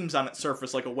 Science seems on its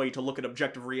surface like a way to look at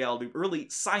objective reality. Really,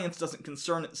 science doesn't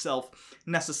concern itself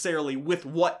necessarily with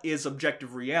what is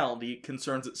objective reality. It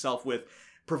concerns itself with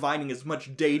providing as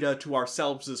much data to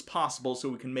ourselves as possible so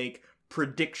we can make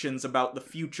predictions about the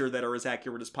future that are as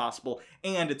accurate as possible,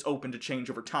 and it's open to change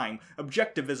over time.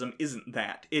 Objectivism isn't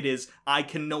that. It is, I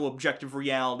can know objective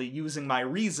reality using my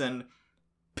reason,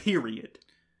 period.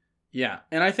 Yeah,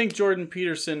 and I think Jordan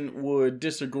Peterson would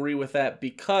disagree with that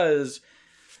because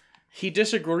He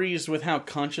disagrees with how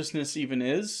consciousness even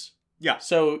is. Yeah.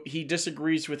 So he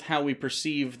disagrees with how we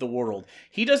perceive the world.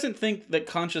 He doesn't think that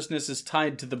consciousness is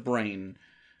tied to the brain.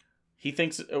 He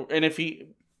thinks, and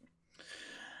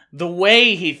the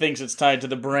way he thinks it's tied to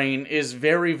the brain is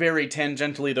very, very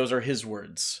tangentially, those are his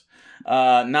words,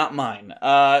 not mine.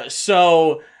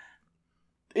 So,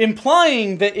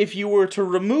 implying that if you were to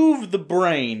remove the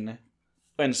brain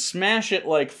and smash it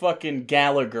like fucking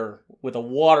Gallagher with a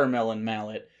watermelon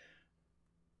mallet,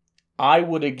 I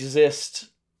would exist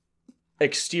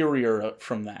exterior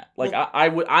from that. Like, well,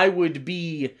 I would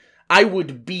be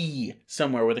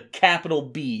somewhere with a capital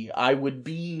B. I would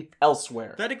be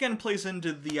elsewhere. That again plays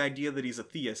into the idea that he's a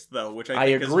theist, though, which I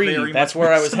think agree. Is very That's much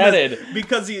where I was headed.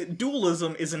 Because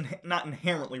dualism is not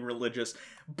inherently religious,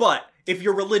 but if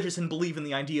you're religious and believe in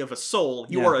the idea of a soul,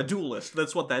 you are a dualist.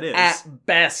 That's what that is. At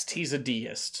best, he's a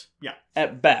deist. Yeah.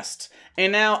 At best.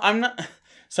 And now, I'm not...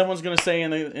 Someone's gonna say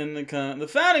the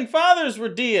founding fathers were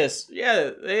deists.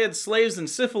 Yeah, they had slaves and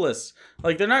syphilis.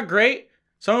 Like, they're not great.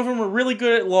 Some of them were really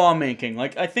good at lawmaking.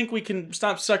 Like, I think we can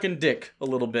stop sucking dick a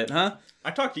little bit, huh?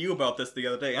 I talked to you about this the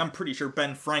other day. I'm pretty sure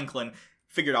Ben Franklin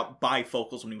figured out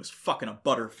bifocals when he was fucking a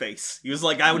butterface. He was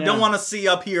like, I don't want to see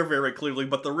up here very clearly,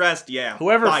 but the rest, yeah.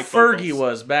 Whoever bifocals. Fergie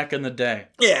was back in the day.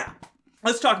 Yeah.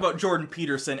 Let's talk about Jordan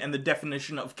Peterson and the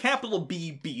definition of capital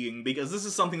B being, because this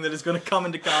is something that is going to come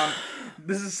into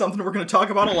this is something we're going to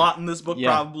talk about a lot in this book,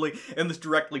 probably, and this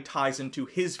directly ties into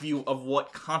his view of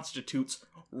what constitutes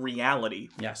reality.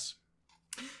 Yes.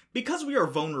 Because we are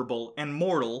vulnerable and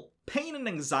mortal, pain and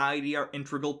anxiety are an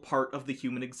integral part of the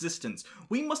human existence.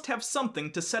 We must have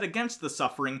something to set against the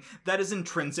suffering that is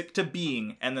intrinsic to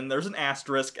being. And then there's an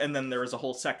asterisk, and then there is a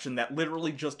whole section that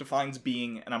literally just defines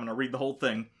being, and I'm going to read the whole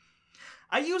thing.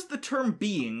 I use the term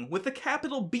being with a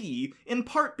capital B in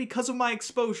part because of my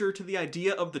exposure to the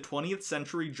idea of the 20th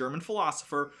century German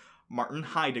philosopher Martin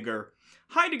Heidegger.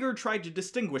 Heidegger tried to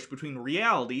distinguish between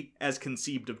reality, as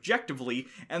conceived objectively,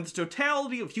 and the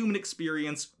totality of human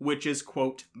experience, which is,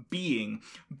 quote, being.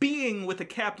 Being with a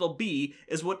capital B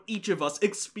is what each of us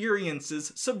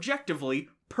experiences subjectively,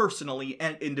 personally,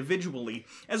 and individually,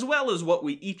 as well as what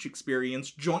we each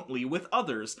experience jointly with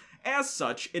others. As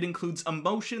such, it includes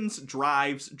emotions,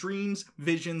 drives, dreams,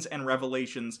 visions, and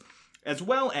revelations, as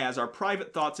well as our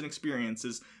private thoughts and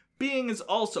experiences. Being is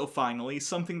also, finally,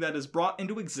 something that is brought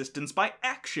into existence by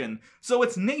action, so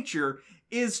its nature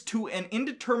is to an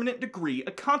indeterminate degree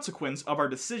a consequence of our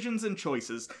decisions and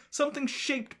choices, something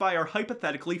shaped by our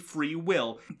hypothetically free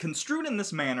will. Construed in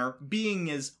this manner, being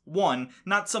is, 1,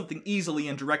 not something easily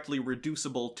and directly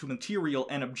reducible to material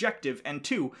and objective, and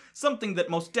 2, something that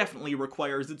most definitely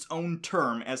requires its own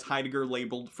term, as Heidegger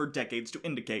labeled for decades to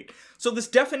indicate. So this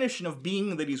definition of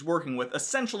being that he's working with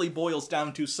essentially boils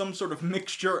down to some sort of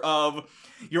mixture of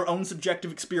your own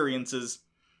subjective experiences,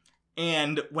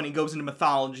 and when he goes into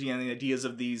mythology and the ideas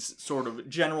of these sort of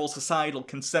general societal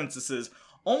consensuses,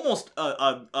 almost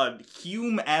a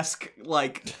Hume-esque,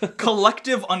 like,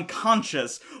 collective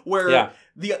unconscious, where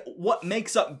what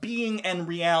makes up being and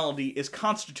reality is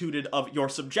constituted of your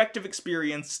subjective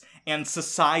experience and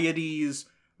society's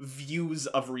views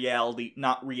of reality,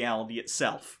 not reality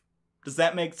itself. Does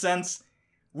that make sense?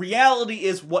 Reality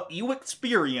is what you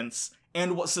experience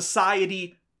and what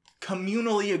society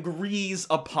communally agrees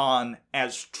upon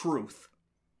as truth.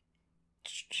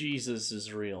 Jesus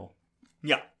is real.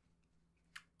 Yeah.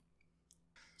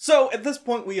 So, at this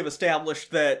point, we have established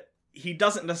that he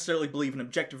doesn't necessarily believe in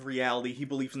objective reality, he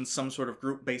believes in some sort of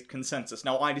group-based consensus.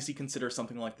 Now, why does he consider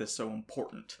something like this so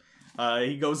important?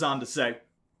 He goes on to say,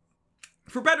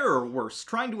 for better or worse,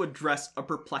 trying to address a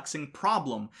perplexing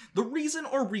problem, the reason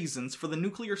or reasons for the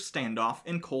nuclear standoff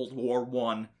in Cold War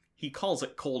I. He calls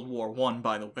it Cold War I,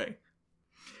 by the way.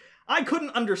 I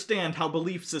couldn't understand how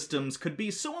belief systems could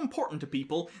be so important to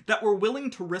people that were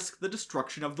willing to risk the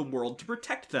destruction of the world to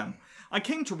protect them. I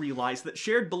came to realize that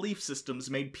shared belief systems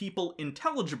made people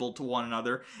intelligible to one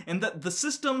another, and that the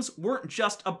systems weren't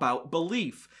just about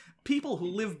belief. People who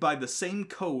live by the same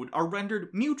code are rendered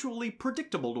mutually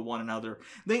predictable to one another.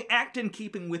 They act in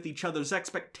keeping with each other's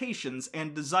expectations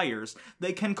and desires.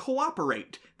 They can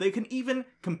cooperate. They can even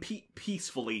compete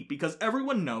peacefully, because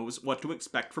everyone knows what to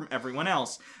expect from everyone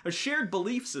else. A shared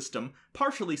belief system,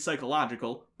 partially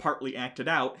psychological, partly acted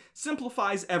out,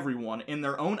 simplifies everyone in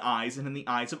their own eyes and in the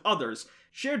eyes of others.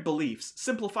 Shared beliefs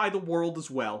simplify the world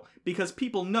as well, because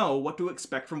people know what to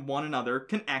expect from one another,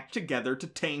 can act together to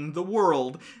tame the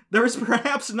world. There is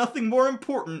perhaps nothing more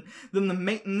important than the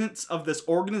maintenance of this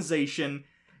organization,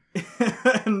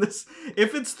 and this,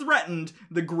 if it's threatened,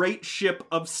 the great ship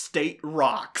of state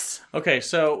rocks. Okay,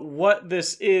 so what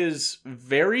this is,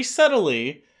 very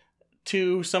subtly,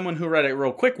 to someone who read it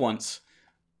real quick once,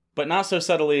 but not so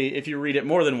subtly if you read it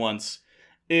more than once,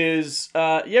 is you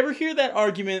ever hear that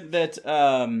argument that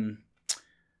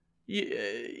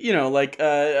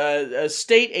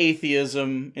state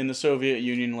atheism in the Soviet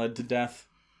Union led to death?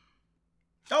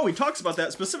 Oh, he talks about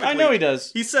that specifically. I know he does.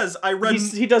 He says, I read...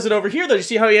 He does it over here, though. You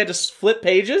see how he had to flip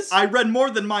pages? I read more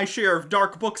than my share of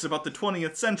dark books about the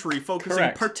 20th century, focusing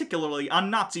Correct. particularly on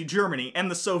Nazi Germany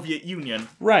and the Soviet Union.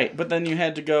 Right, but then you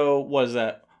had to go, what is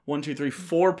that? 1, 2, 3,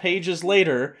 4 pages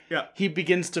later, he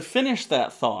begins to finish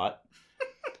that thought.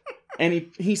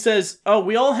 And he says, "Oh,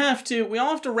 we all have to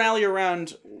rally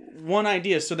around one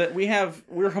idea so that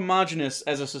we're homogenous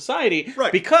as a society."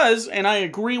 Right. Because, and I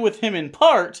agree with him in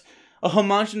part, a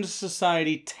homogenous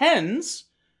society tends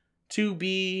to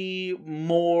be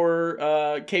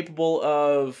more capable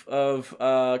of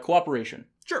cooperation.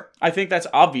 Sure. I think that's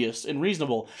obvious and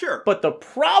reasonable. Sure. But the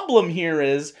problem here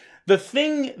is the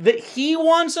thing that he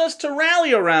wants us to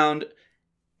rally around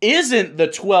isn't the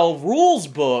 12 Rules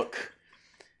book.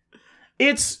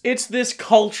 It's this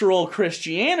cultural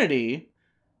Christianity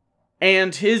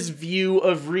and his view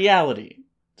of reality.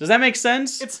 Does that make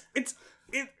sense?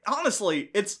 Honestly,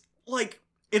 it's like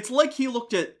he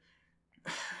looked at...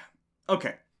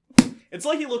 Okay. It's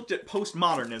like he looked at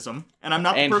postmodernism, and I'm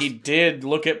not the he did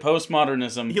look at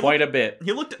postmodernism quite a bit.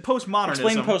 He looked at postmodernism.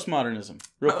 Explain postmodernism,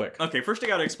 real quick. Okay, first I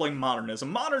gotta explain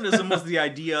modernism. Modernism was the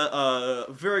idea of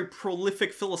a very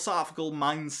prolific philosophical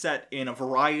mindset in a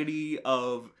variety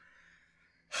of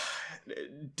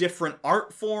different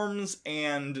art forms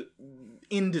and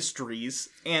industries,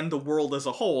 and the world as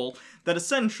a whole, that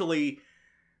essentially...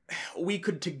 we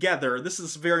could together, this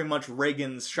is very much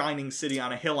Reagan's shining city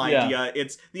on a hill idea. Yeah.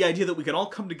 It's the idea that we can all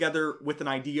come together with an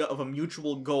idea of a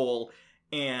mutual goal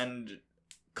and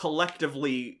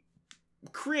collectively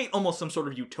create almost some sort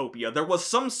of utopia. There was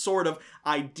some sort of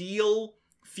ideal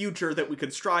future that we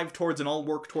could strive towards and all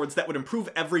work towards that would improve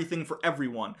everything for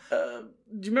everyone. Do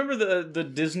you remember the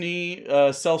Disney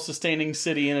self-sustaining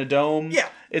city in a dome? Yeah.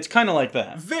 It's kind of like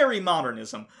that. Very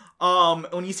modernism.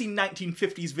 When you see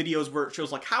 1950s videos where it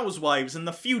shows, like, housewives in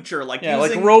the future, like,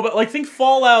 like robot, like, think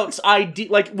Fallout's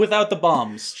like, without the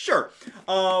bombs. Sure.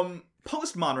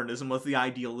 Postmodernism was the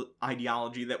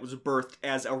ideology that was birthed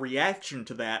as a reaction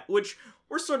to that, which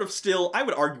we're sort of still, I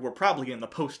would argue we're probably in the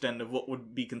post end of what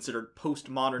would be considered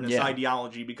postmodernist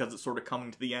ideology, because it's sort of coming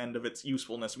to the end of its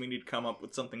usefulness. We need to come up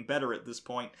with something better at this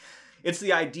point. It's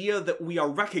the idea that we are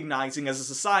recognizing as a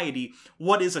society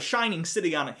what is a shining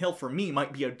city on a hill for me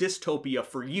might be a dystopia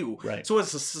for you. Right. So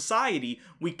as a society,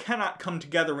 we cannot come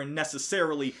together and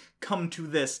necessarily come to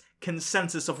this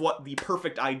consensus of what the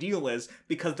perfect ideal is,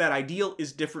 because that ideal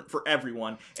is different for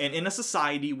everyone. And in a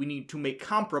society, we need to make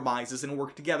compromises and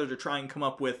work together to try and come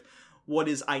up with what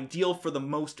is ideal for the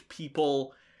most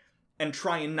people and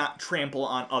try and not trample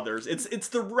on others. It's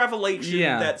the revelation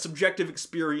that subjective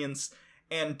experience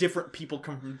and different people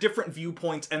come from different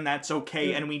viewpoints, and that's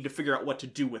okay, and we need to figure out what to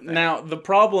do with that. Now, the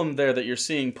problem there that you're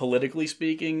seeing, politically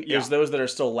speaking, is those that are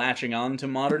still latching on to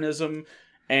modernism,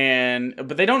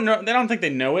 but they don't think they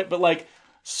know it, but like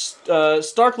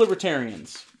stark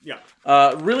libertarians,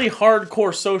 really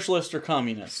hardcore socialists or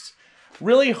communists,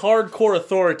 really hardcore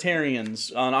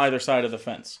authoritarians on either side of the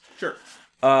fence. Sure.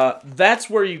 That's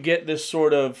where you get this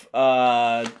sort of,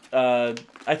 I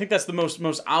think that's the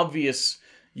most obvious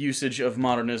usage of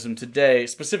modernism today,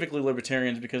 specifically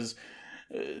libertarians, because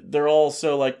they're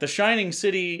also like, the shining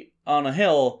city on a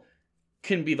hill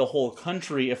can be the whole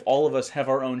country if all of us have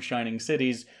our own shining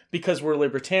cities, because we're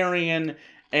libertarian,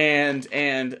 and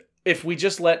if we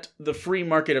just let the free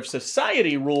market of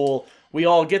society rule, we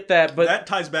all get that. But that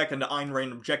ties back into Ayn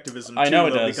Rand Objectivism too, I know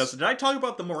it does. Because did I talk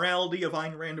about the morality of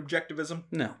Ayn Rand Objectivism?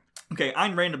 No. Okay,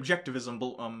 Ayn Rand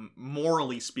Objectivism,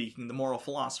 morally speaking, the moral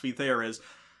philosophy there is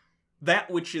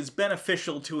that which is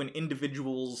beneficial to an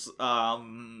individual's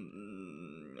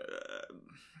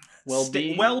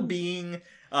well-being,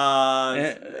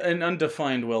 an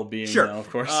undefined well-being, sure, though, of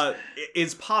course,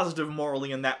 is positive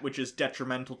morally, and that which is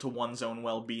detrimental to one's own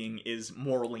well-being is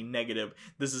morally negative.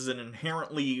 This is an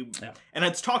inherently, and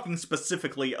it's talking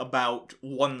specifically about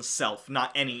oneself,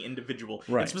 not any individual.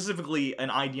 Right. It's specifically an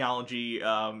ideology.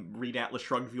 Read Atlas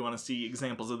Shrugged if you want to see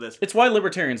examples of this. It's why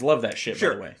libertarians love that shit,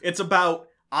 sure. by the way. It's about,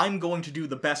 I'm going to do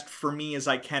the best for me as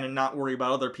I can and not worry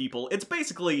about other people. It's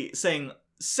basically saying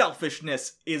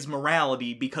selfishness is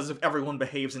morality, because if everyone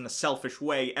behaves in a selfish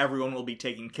way, everyone will be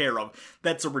taken care of.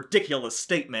 That's a ridiculous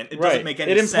statement. It doesn't make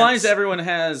any sense. It implies everyone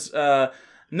has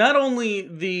not only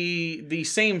the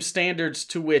same standards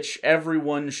to which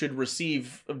everyone should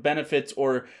receive benefits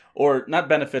or not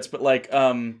benefits, but like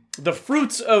the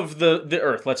fruits of the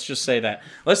earth. Let's just say that.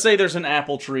 Let's say there's an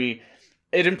apple tree.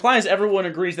 It implies everyone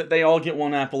agrees that they all get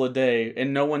 1 apple a day,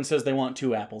 and no one says they want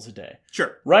 2 apples a day.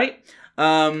 Sure. Right?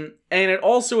 And it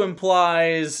also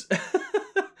implies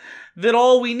that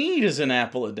all we need is an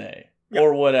apple a day. Yep.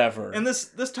 Or whatever. And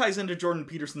this ties into Jordan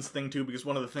Peterson's thing, too, because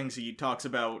one of the things he talks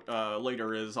about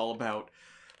later is all about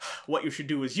what you should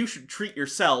do is you should treat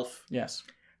yourself yes.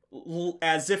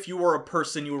 As if you were a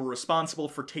person you were responsible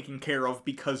for taking care of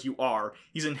because you are.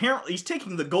 He's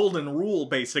taking the golden rule,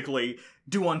 basically,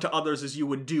 do unto others as you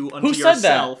would do unto yourself. Said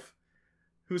that?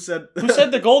 Who said Who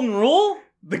said the golden rule?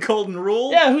 The golden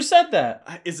rule? Yeah, who said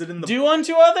that? Is it in the... Do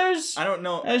unto others? I don't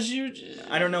know. As you...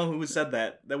 I don't know who said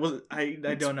that. That was... I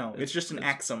don't know. It's just an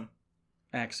axiom.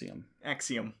 Axiom.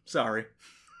 Sorry.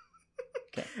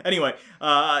 Okay. Anyway,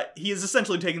 he is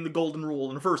essentially taking the golden rule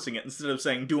and reversing it. Instead of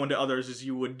saying, do unto others as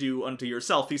you would do unto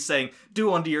yourself, he's saying,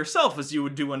 do unto yourself as you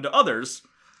would do unto others.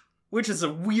 Which is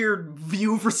a weird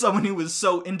view for someone who is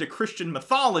so into Christian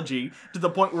mythology, to the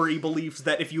point where he believes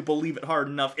that if you believe it hard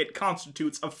enough, it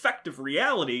constitutes effective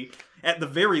reality, at the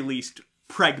very least,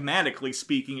 pragmatically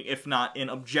speaking, if not in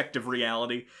objective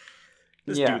reality.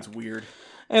 This dude's weird.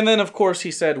 And then, of course,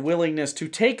 he said willingness to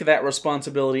take that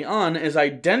responsibility on is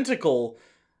identical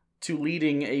to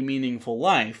leading a meaningful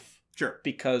life. Sure.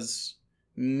 Because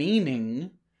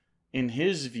meaning, in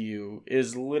his view,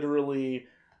 is literally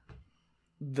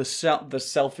the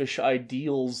selfish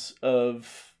ideals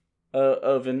of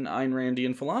an Ayn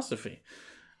Randian philosophy.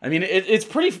 I mean, it's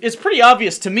pretty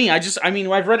obvious to me.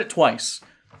 I've read it twice.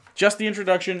 Just the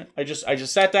introduction. I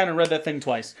just sat down and read that thing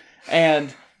twice.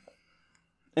 And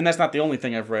that's not the only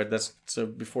thing I've read. So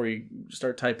before you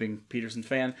start typing Peterson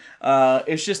fan,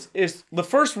 it's the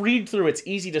first read through. It's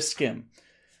easy to skim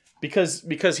because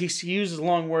he uses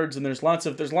long words and there's lots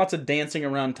of dancing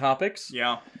around topics.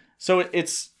 Yeah. So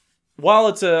while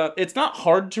it's not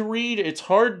hard to read, it's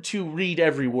hard to read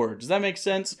every word. Does that make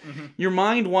sense? Mm-hmm. Your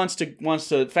mind wants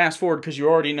to fast forward because you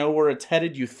already know where it's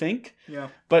headed, you think. Yeah.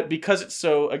 But because it's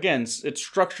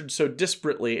structured so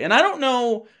disparately, and I don't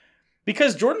know.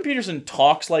 Because Jordan Peterson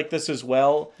talks like this as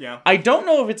well, yeah. I don't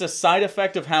know if it's a side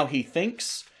effect of how he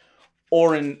thinks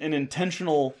or an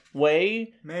intentional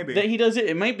way Maybe that he does it.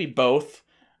 It might be both.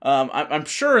 I'm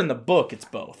sure in the book it's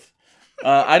both.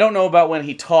 I don't know about when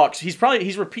he talks.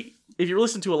 If you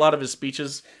listen to a lot of his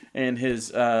speeches and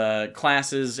his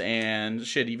classes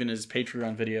and even his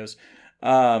Patreon videos,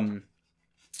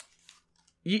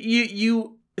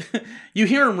 you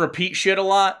hear him repeat shit a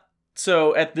lot.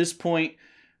 So at this point,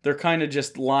 they're kind of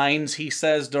just lines he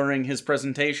says during his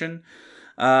presentation.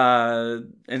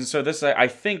 And so I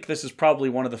think this is probably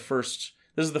one of the first...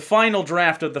 This is the final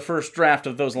draft of the first draft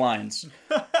of those lines.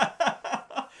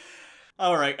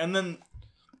 Alright, and then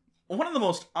one of the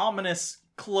most ominous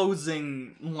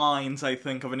closing lines, I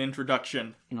think, of an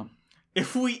introduction. No.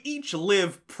 If we each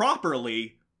live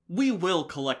properly, we will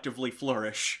collectively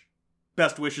flourish.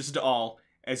 Best wishes to all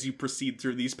as you proceed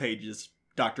through these pages.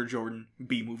 Dr. Jordan,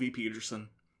 B-Movie Peterson.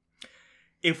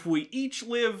 If we each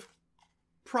live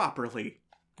properly.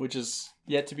 Which is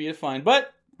yet to be defined.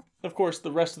 But, of course,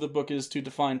 the rest of the book is to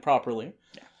define properly.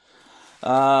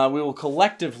 Yeah. We will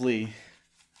collectively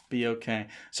be okay.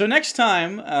 So next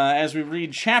time, as we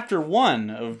read Chapter 1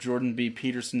 of Jordan B.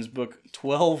 Peterson's book,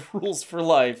 12 Rules for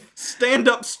Life. Stand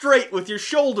up straight with your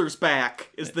shoulders back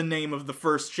is the name of the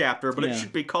first chapter, but it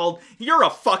should be called You're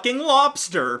a Fucking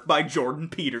Lobster by Jordan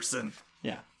Peterson.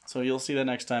 Yeah, so you'll see that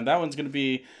next time. That one's going to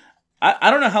be...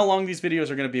 I don't know how long these videos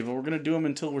are going to be, but we're going to do them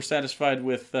until we're satisfied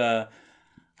with... how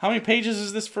many pages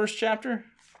is this first chapter?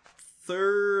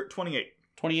 28.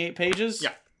 28 pages?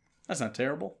 Yeah. That's not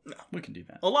terrible. No. We can do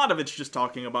that. A lot of it's just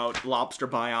talking about lobster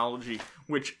biology,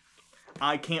 which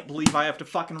I can't believe I have to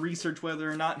fucking research whether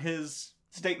or not his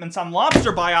statements on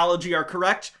lobster biology are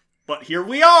correct. But here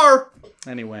we are!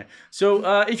 Anyway,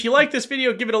 so if you like this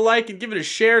video, give it a like and give it a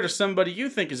share to somebody you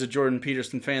think is a Jordan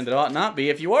Peterson fan that ought not be.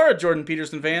 If you are a Jordan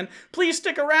Peterson fan, please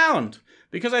stick around.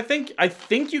 Because I think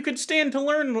you could stand to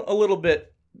learn a little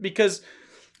bit. Because,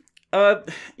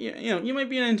 you might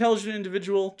be an intelligent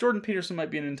individual. Jordan Peterson might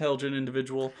be an intelligent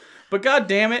individual. But god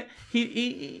damn it,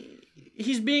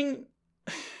 he's being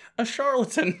a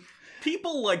charlatan.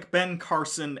 People like Ben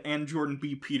Carson and Jordan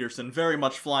B. Peterson very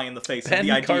much fly in the face of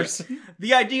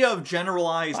the idea of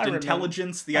generalized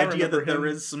intelligence, the idea that there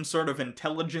is some sort of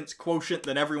intelligence quotient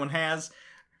that everyone has.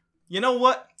 You know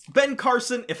what? Ben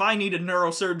Carson, if I needed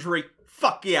neurosurgery,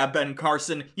 fuck yeah, Ben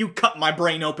Carson, you cut my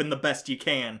brain open the best you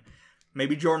can.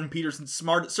 maybe Jordan Peterson's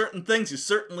smart at certain things. He's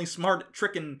certainly smart at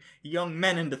tricking young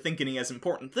men into thinking he has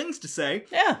important things to say.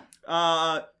 Yeah.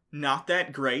 Not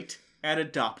that great at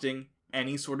adopting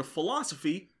any sort of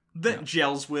philosophy that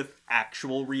gels with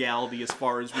actual reality as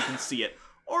far as we can see it,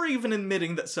 or even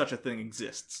admitting that such a thing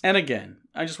exists. And again,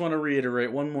 I just want to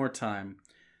reiterate one more time.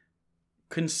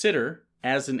 Consider,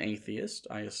 as an atheist,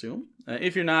 I assume.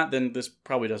 If you're not, then this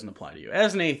probably doesn't apply to you.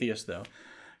 As an atheist, though,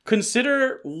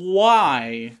 consider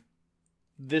why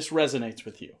this resonates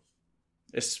with you.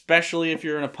 Especially if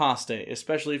you're an apostate.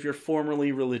 Especially if you're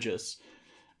formerly religious.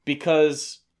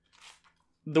 Because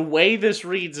the way this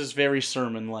reads is very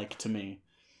sermon-like to me.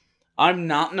 I'm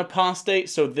not an apostate,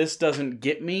 so this doesn't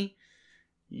get me.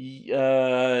 You,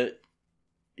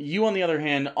 on the other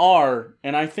hand, are,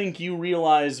 and I think you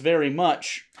realize very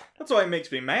much. That's why it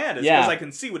makes me mad, is because I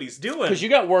can see what he's doing. Because you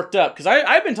got worked up. Because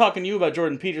I've been talking to you about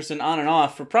Jordan Peterson on and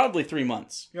off for probably 3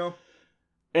 months. Yeah.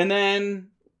 And then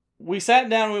we sat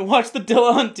down and we watched the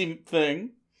Dillahunty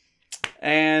thing.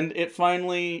 And it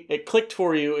clicked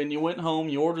for you, and you went home,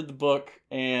 you ordered the book,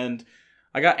 and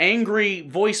I got angry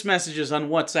voice messages on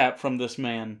WhatsApp from this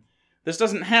man. This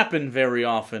doesn't happen very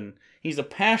often. He's a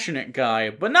passionate guy,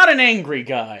 but not an angry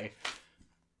guy.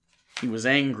 He was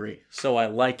angry, so I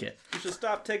like it. You should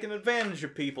stop taking advantage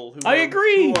of people I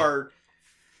agree. Who are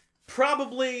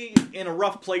probably in a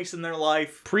rough place in their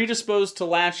life. Predisposed to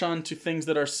latch on to things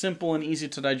that are simple and easy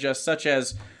to digest, such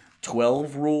as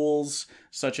 12 rules,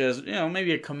 such as,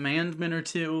 maybe a commandment or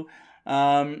two.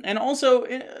 And also,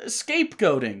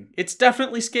 scapegoating. It's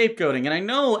definitely scapegoating. And I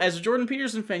know, as a Jordan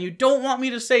Peterson fan, you don't want me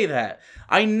to say that.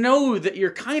 I know that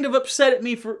you're kind of upset at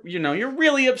me for, you're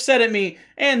really upset at me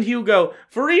and Hugo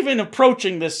for even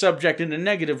approaching this subject in a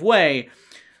negative way.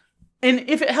 And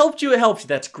if it helped you,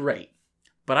 that's great.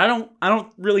 But I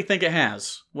don't really think it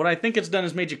has. What I think it's done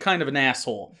is made you kind of an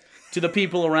asshole to the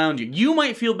people around you. You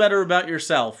might feel better about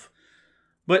yourself,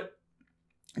 but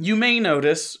you may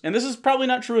notice, and this is probably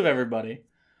not true of everybody,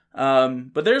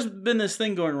 but there's been this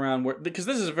thing going around where, because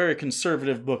this is a very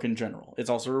conservative book in general, it's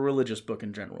also a religious book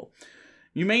in general,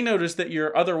 you may notice that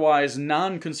your otherwise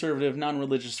non-conservative,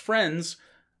 non-religious friends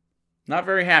not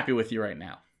very happy with you right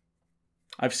now.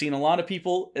 I've seen a lot of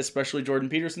people, especially Jordan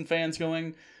Peterson fans,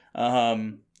 going,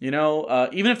 even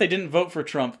if they didn't vote for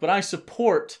Trump, but I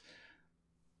support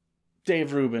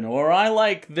Dave Rubin, or I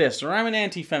like this, or I'm an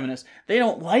anti-feminist. They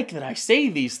don't like that I say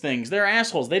these things. They're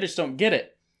assholes. They just don't get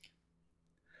it.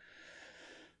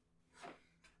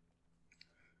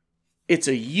 It's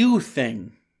a you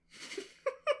thing.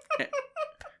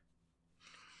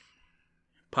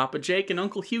 Papa Jake and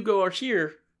Uncle Hugo are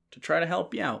here to try to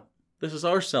help you out. This is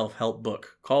our self-help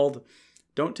book called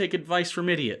Don't Take Advice from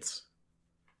Idiots.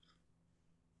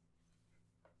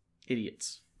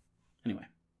 Idiots. Anyway.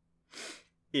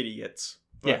 Idiots.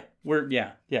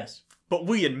 Yes. But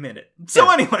we admit it. So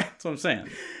anyway. That's what I'm saying.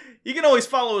 You can always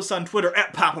follow us on Twitter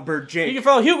at PapaBirdJake. You can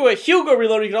follow Hugo at Hugo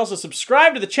Reloaded. You can also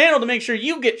subscribe to the channel to make sure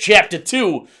you get Chapter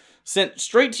 2 sent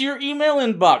straight to your email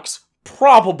inbox.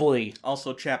 Probably.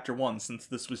 Also Chapter 1, since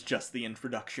this was just the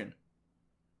introduction.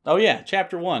 Oh yeah,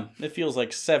 Chapter 1. It feels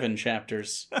like 7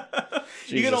 chapters.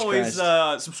 You can always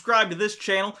subscribe to this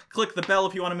channel, click the bell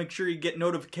if you want to make sure you get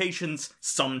notifications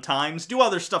sometimes. Do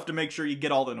other stuff to make sure you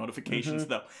get all the notifications,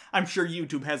 though. I'm sure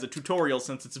YouTube has a tutorial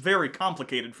since it's very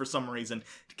complicated for some reason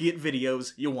to get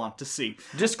videos you want to see.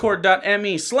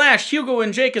 Discord.me/Hugo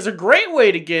and Jake is a great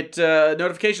way to get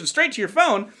notifications straight to your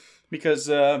phone because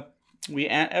we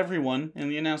at everyone in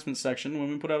the announcement section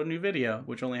when we put out a new video,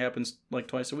 which only happens like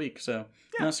twice a week, so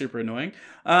not super annoying.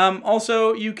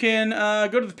 Also, you can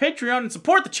go to the Patreon and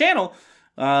support the channel.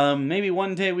 Maybe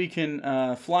one day we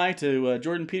can fly to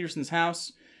Jordan Peterson's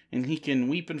house and he can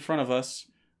weep in front of us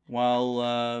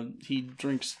while he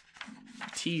drinks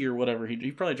tea or whatever.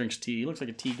 He probably drinks tea. He looks like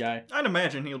a tea guy. I'd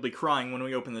imagine he'll be crying when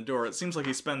we open the door. It seems like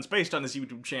he spends, based on his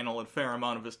YouTube channel, a fair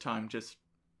amount of his time just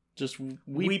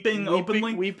weeping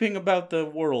openly? Weeping about the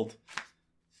world.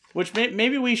 Which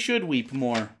maybe we should weep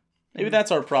more. Maybe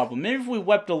that's our problem. Maybe if we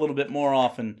wept a little bit more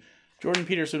often, Jordan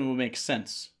Peterson would make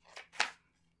sense.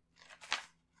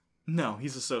 No,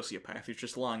 he's a sociopath. He's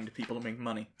just lying to people to make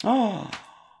money. Oh,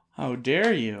 how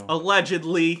dare you.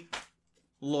 Allegedly.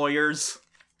 Lawyers.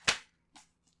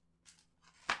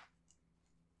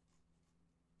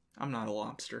 I'm not a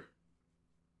lobster.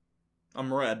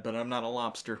 I'm red, but I'm not a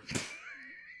lobster.